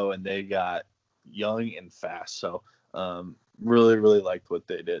slow, and they got young and fast. So really, really liked what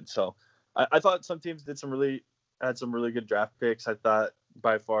they did. So I thought some teams had some really good draft picks. I thought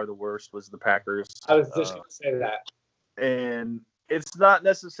by far the worst was the Packers. I was just going to say that. And it's not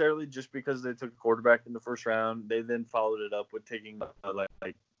necessarily just because they took a quarterback in the 1st round. They then followed it up with taking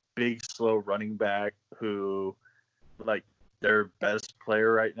like big, slow running back who, like, their best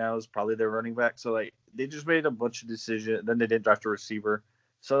player right now is probably their running back. So, like, they just made a bunch of decisions. Then they didn't draft a receiver.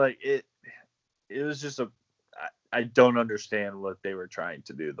 So, like, it was just I don't understand what they were trying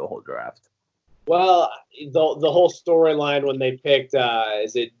to do the whole draft. Well, the whole storyline when they picked,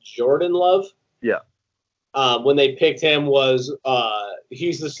 is it Jordan Love? Yeah. When they picked him was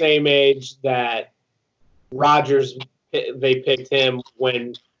he's the same age that Rodgers. They picked him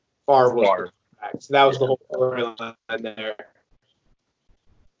when Favre was back. So that was the whole storyline there.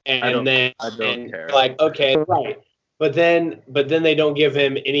 And I don't care. Like, okay, right. But then they don't give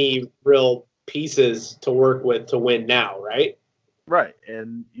him any real pieces to work with to win now, right? Right.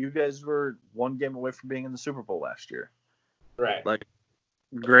 And you guys were one game away from being in the Super Bowl last year. Right. Like,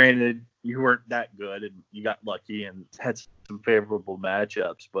 granted, you weren't that good and you got lucky and had some favorable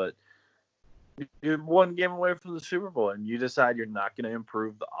matchups, but you're one game away from the Super Bowl and you decide you're not going to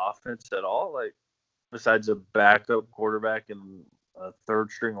improve the offense at all, like, besides a backup quarterback and a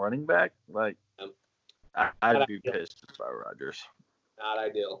 3rd-string running back. Like, I'd be pissed if I were Rodgers. Not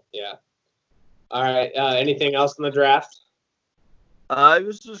ideal, yeah. All right, anything else in the draft? It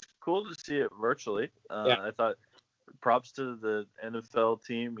was just cool to see it virtually. Yeah. I thought props to the NFL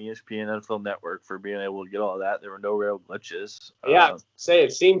team, ESPN, NFL Network for being able to get all that. There were no real glitches. Yeah, say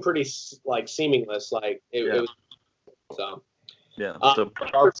it seemed pretty like seamless. Like it was. So. Yeah. So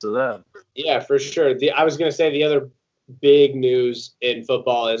props to them. Yeah, for sure. I was gonna say the other big news in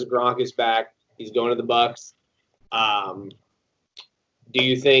football is Gronk is back. He's going to the Bucks. Do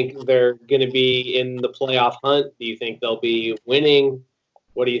you think they're going to be in the playoff hunt? Do you think they'll be winning?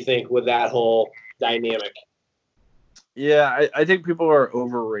 What do you think with that whole dynamic? Yeah, I think people are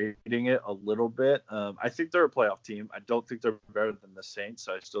overrating it a little bit. I think they're a playoff team. I don't think they're better than the Saints.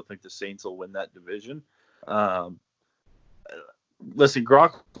 So I still think the Saints will win that division. Listen,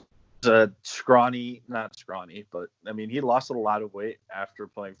 Gronk was not scrawny, but I mean, he lost a lot of weight after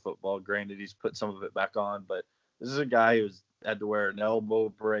playing football. Granted, he's put some of it back on, but this is a guy who's had to wear an elbow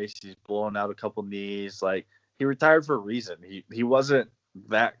brace. He's blown out a couple knees. Like, he retired for a reason. He wasn't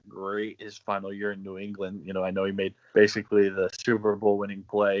that great his final year in New England. You know, I know he made basically the Super Bowl winning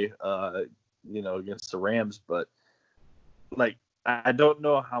play, against the Rams, but like, I don't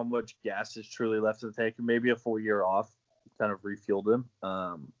know how much gas is truly left in the tank. Maybe a full year off kind of refueled him.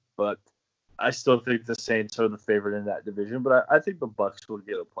 But I still think the Saints are the favorite in that division. But I think the Bucks will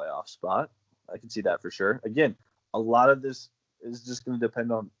get a playoff spot. I can see that for sure. Again, a lot of this is just going to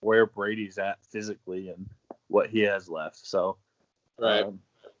depend on where Brady's at physically and what he has left. So, right.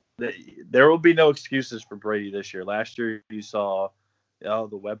 There will be no excuses for Brady this year. Last year, you saw, the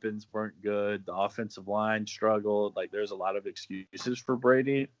weapons weren't good. The offensive line struggled. Like, there's a lot of excuses for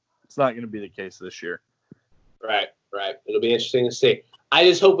Brady. It's not going to be the case this year. Right. It'll be interesting to see. I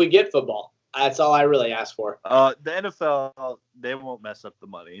just hope we get football. That's all I really ask for. The NFL, they won't mess up the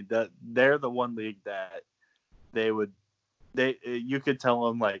money. They're the one league that you could tell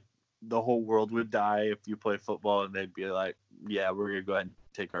them, like, the whole world would die if you play football, and they'd be like, yeah, we're going to go ahead and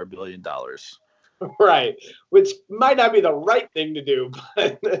take our $1 billion. Right. Which might not be the right thing to do,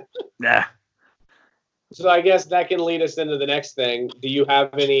 but nah. So I guess that can lead us into the next thing. Do you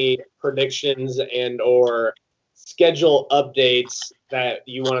have any predictions and or schedule updates that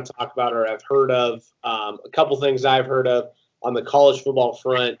you want to talk about or have heard of? A couple things I've heard of on the college football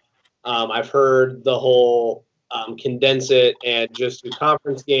front. I've heard the whole condense it and just do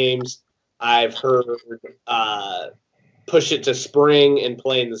conference games. I've heard push it to spring and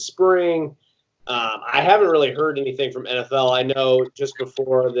play in the spring. I haven't really heard anything from NFL. I know just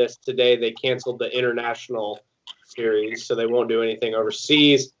before this today they canceled the international series, so they won't do anything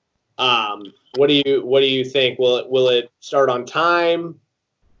overseas. What do you think? Will it start on time?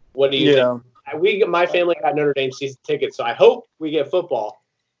 What do you think? My family got Notre Dame season tickets, so I hope we get football.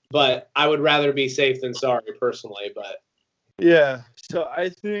 But I would rather be safe than sorry, personally. But yeah, so I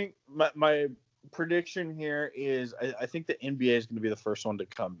think my prediction here is I think the NBA is going to be the first one to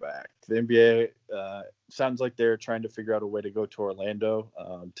come back. The NBA sounds like they're trying to figure out a way to go to Orlando,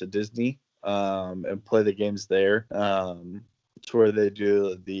 to Disney, and play the games there. To where they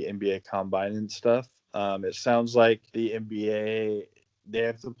do the NBA Combine and stuff. It sounds like the NBA, they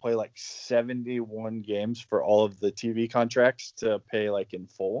have to play like 71 games for all of the TV contracts to pay like in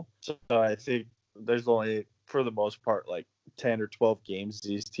full. So I think there's only, for the most part, like 10 or 12 games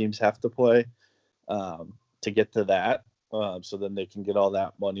these teams have to play to get to that. So then they can get all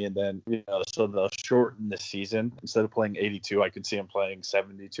that money, and then, so they'll shorten the season. Instead of playing 82, I could see them playing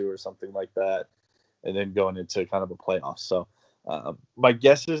 72 or something like that, and then going into kind of a playoff. So my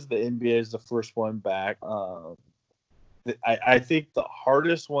guess is the NBA is the first one back. I think the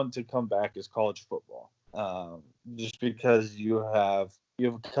hardest one to come back is college football, just because you have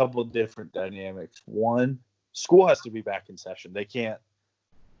a couple of different dynamics. One, school has to be back in session. They can't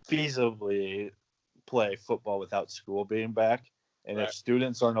feasibly play football without school being back. And If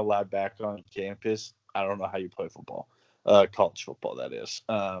students aren't allowed back on campus, I don't know how you play football, college football, that is.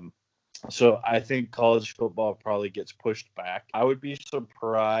 So I think college football probably gets pushed back. I would be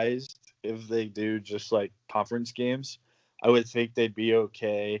surprised if they do just like conference games. I would think they'd be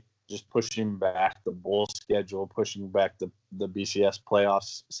okay just pushing back the bowl schedule, pushing back the BCS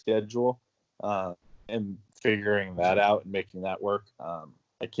playoffs schedule, and figuring that out and making that work.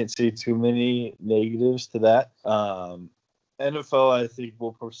 I can't see too many negatives to that. NFL, I think,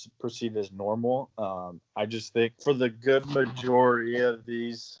 will proceed as normal. I just think for the good majority of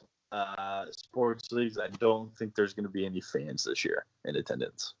these sports leagues, I don't think there's going to be any fans this year in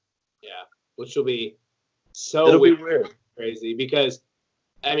attendance. Yeah, which will be so weird. Crazy, because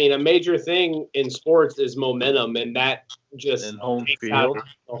I mean, a major thing in sports is momentum, and that just home takes out field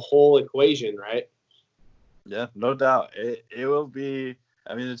the whole equation, right? Yeah, no doubt. It will be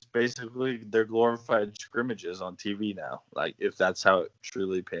I mean, it's basically their glorified scrimmages on TV now. Like, if that's how it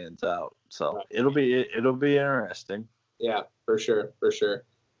truly pans out, so Right. it'll be interesting. Yeah, for sure, for sure.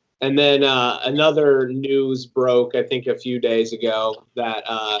 And then another news broke, I think, a few days ago that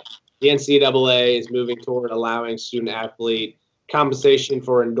the NCAA is moving toward allowing student athlete compensation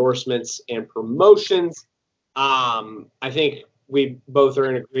for endorsements and promotions. I think we both are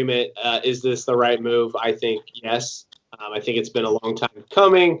in agreement. Is this the right move? I think yes. I think it's been a long time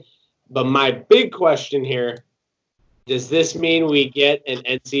coming. But my big question here, does this mean we get an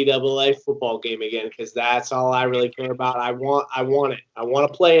NCAA football game again? Because that's all I really care about. I want it. I want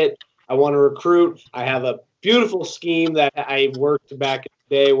to play it. I want to recruit. I have a beautiful scheme that I worked back in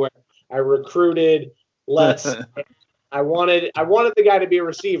the day where I recruited. I wanted the guy to be a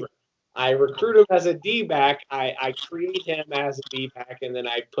receiver. I recruit him as a D-back. I create him as a D-back, and then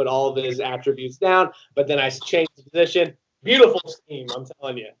I put all of his attributes down. But then I change the position. Beautiful scheme, I'm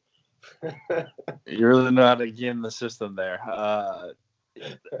telling you. You really know how to game the system there.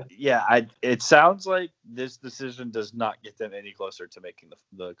 Yeah, it sounds like this decision does not get them any closer to making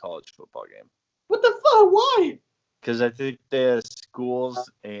the college football game. What the fuck? Why? Because I think the schools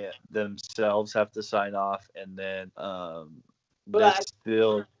and themselves have to sign off, and then you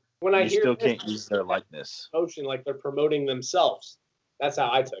still can't use their likeness. Motion like they're promoting themselves. That's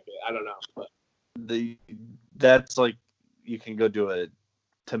how I took it. I don't know. But. That's like you can go do a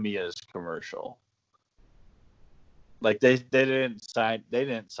Tamiya's commercial. Like they didn't sign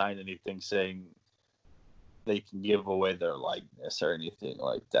anything saying they can give away their likeness or anything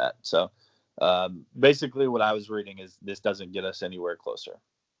like that. So basically what I was reading is this doesn't get us anywhere closer.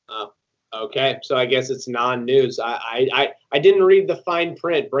 Oh, okay. So I guess it's non-news. I didn't read the fine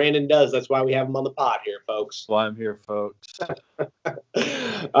print. Brandon does. That's why we have him on the pod here, folks. That's why I'm here, folks.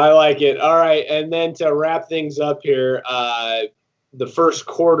 I like it. All right. And then to wrap things up here, the first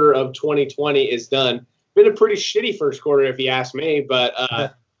quarter of 2020 is done. Been a pretty shitty first quarter, if you ask me. But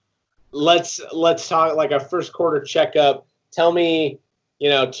let's talk like a first quarter checkup. Tell me,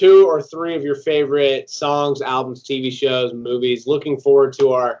 2 or 3 of your favorite songs, albums, TV shows, movies. Looking forward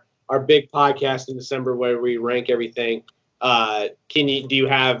to our big podcast in December where we rank everything. Do you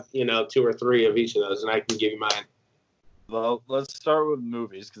have 2 or 3 of each of those, and I can give you mine. Well, let's start with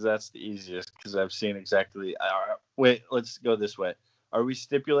movies because that's the easiest because I've seen exactly. Wait, let's go this way. Are we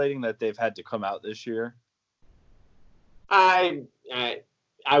stipulating that they've had to come out this year? I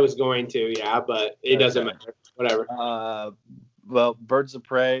was going to, yeah, but it doesn't matter. Whatever. Well, Birds of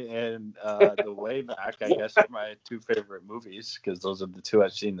Prey and The Way Back, I guess, are my 2 favorite movies because those are the 2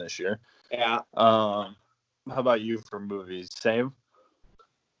 I've seen this year. Yeah. How about you for movies? Same?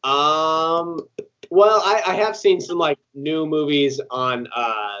 Well, I have seen some like new movies on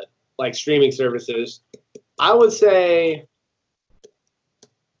like streaming services. I would say,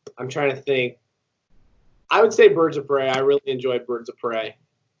 I'm trying to think. I would say Birds of Prey. I really enjoyed Birds of Prey,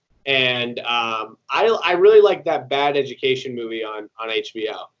 and I really like that Bad Education movie on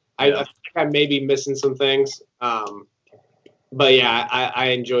HBO. I think I may be missing some things, but yeah, I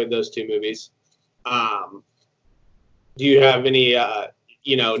enjoyed those 2 movies. Do you have any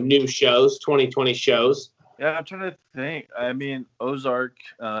new shows, 2020 shows? Yeah, I'm trying to think. I mean, Ozark,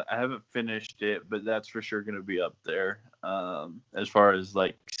 I haven't finished it, but that's for sure going to be up there as far as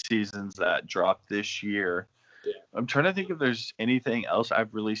like seasons that dropped this year. Yeah. I'm trying to think if there's anything else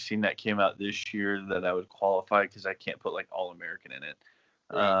I've really seen that came out this year that I would qualify because I can't put like All American in it.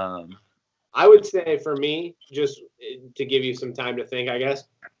 Right. I would say for me, just to give you some time to think, I guess,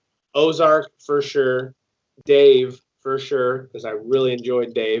 Ozark for sure, Dave for sure, because I really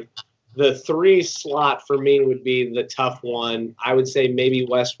enjoyed Dave. The 3 slot for me would be the tough one. I would say maybe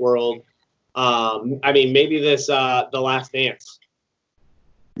Westworld. Maybe this The Last Dance.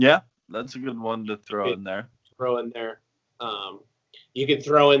 Yeah, that's a good one to throw in there. You could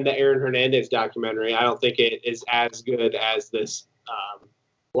throw in the Aaron Hernandez documentary. I don't think it is as good as this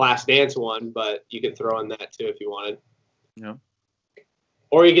Last Dance one, but you could throw in that too if you wanted. Yeah.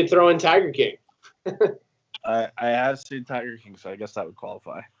 Or you could throw in Tiger King. I have seen Tiger King, so I guess that would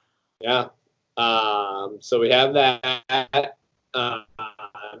qualify. Yeah. So we have that.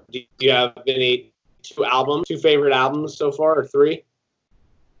 Do you have any 2 favorite albums so far, or 3?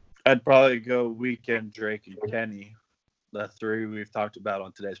 I'd probably go Weeknd, Drake, and Kenny. The 3 we've talked about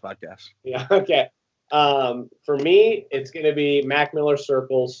on today's podcast. Yeah. Okay. For me, it's going to be Mac Miller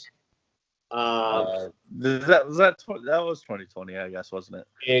Circles. That was 2020, I guess, wasn't it?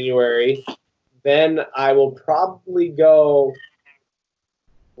 January. Then I will probably go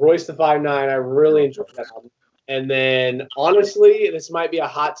Royce the 5'9". I really enjoyed that album. And then, honestly, this might be a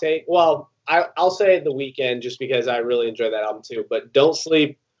hot take. Well, I'll say The Weeknd just because I really enjoy that album too. But don't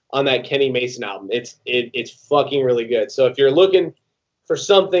sleep on that Kenny Mason album. It's fucking really good. So if you're looking for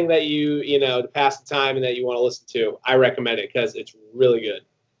something that you know to pass the time and that you want to listen to, I recommend it because it's really good.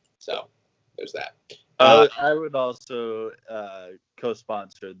 So there's that. I would also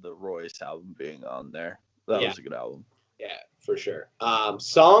co-sponsor the Royce album being on there. That was a good album. Yeah, for sure.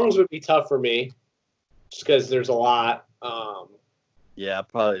 Songs would be tough for me just because there's a lot. Yeah, I'd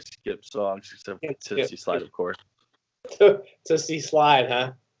probably skip songs except for Tootsie Slide, of course. Tootsie Slide,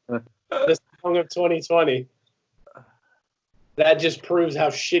 huh? The song of 2020. That just proves how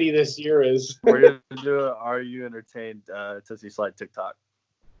shitty this year is. We're going to do a Are You Entertained Tootsie Slide TikTok.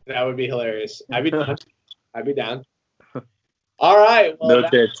 That would be hilarious. I'd be down. I'd be down. All right. Well,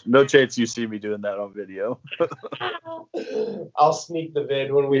 no chance you see me doing that on video. I'll sneak the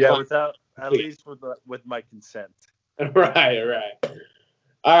vid when we at least with my consent. Right.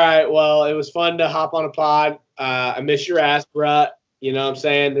 All right. Well, it was fun to hop on a pod. I miss your ass, bruh. You know what I'm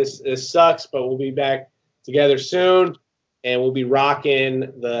saying? This sucks, but we'll be back together soon, and we'll be rocking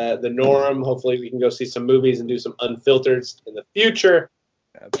the norm. Hopefully, we can go see some movies and do some unfiltered in the future.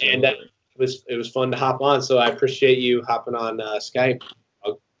 Absolutely. And it was fun to hop on. So I appreciate you hopping on Skype.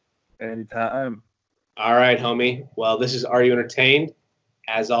 Anytime. All right, homie. Well, this is Are You Entertained?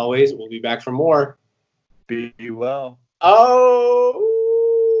 As always, we'll be back for more. Be well. Oh.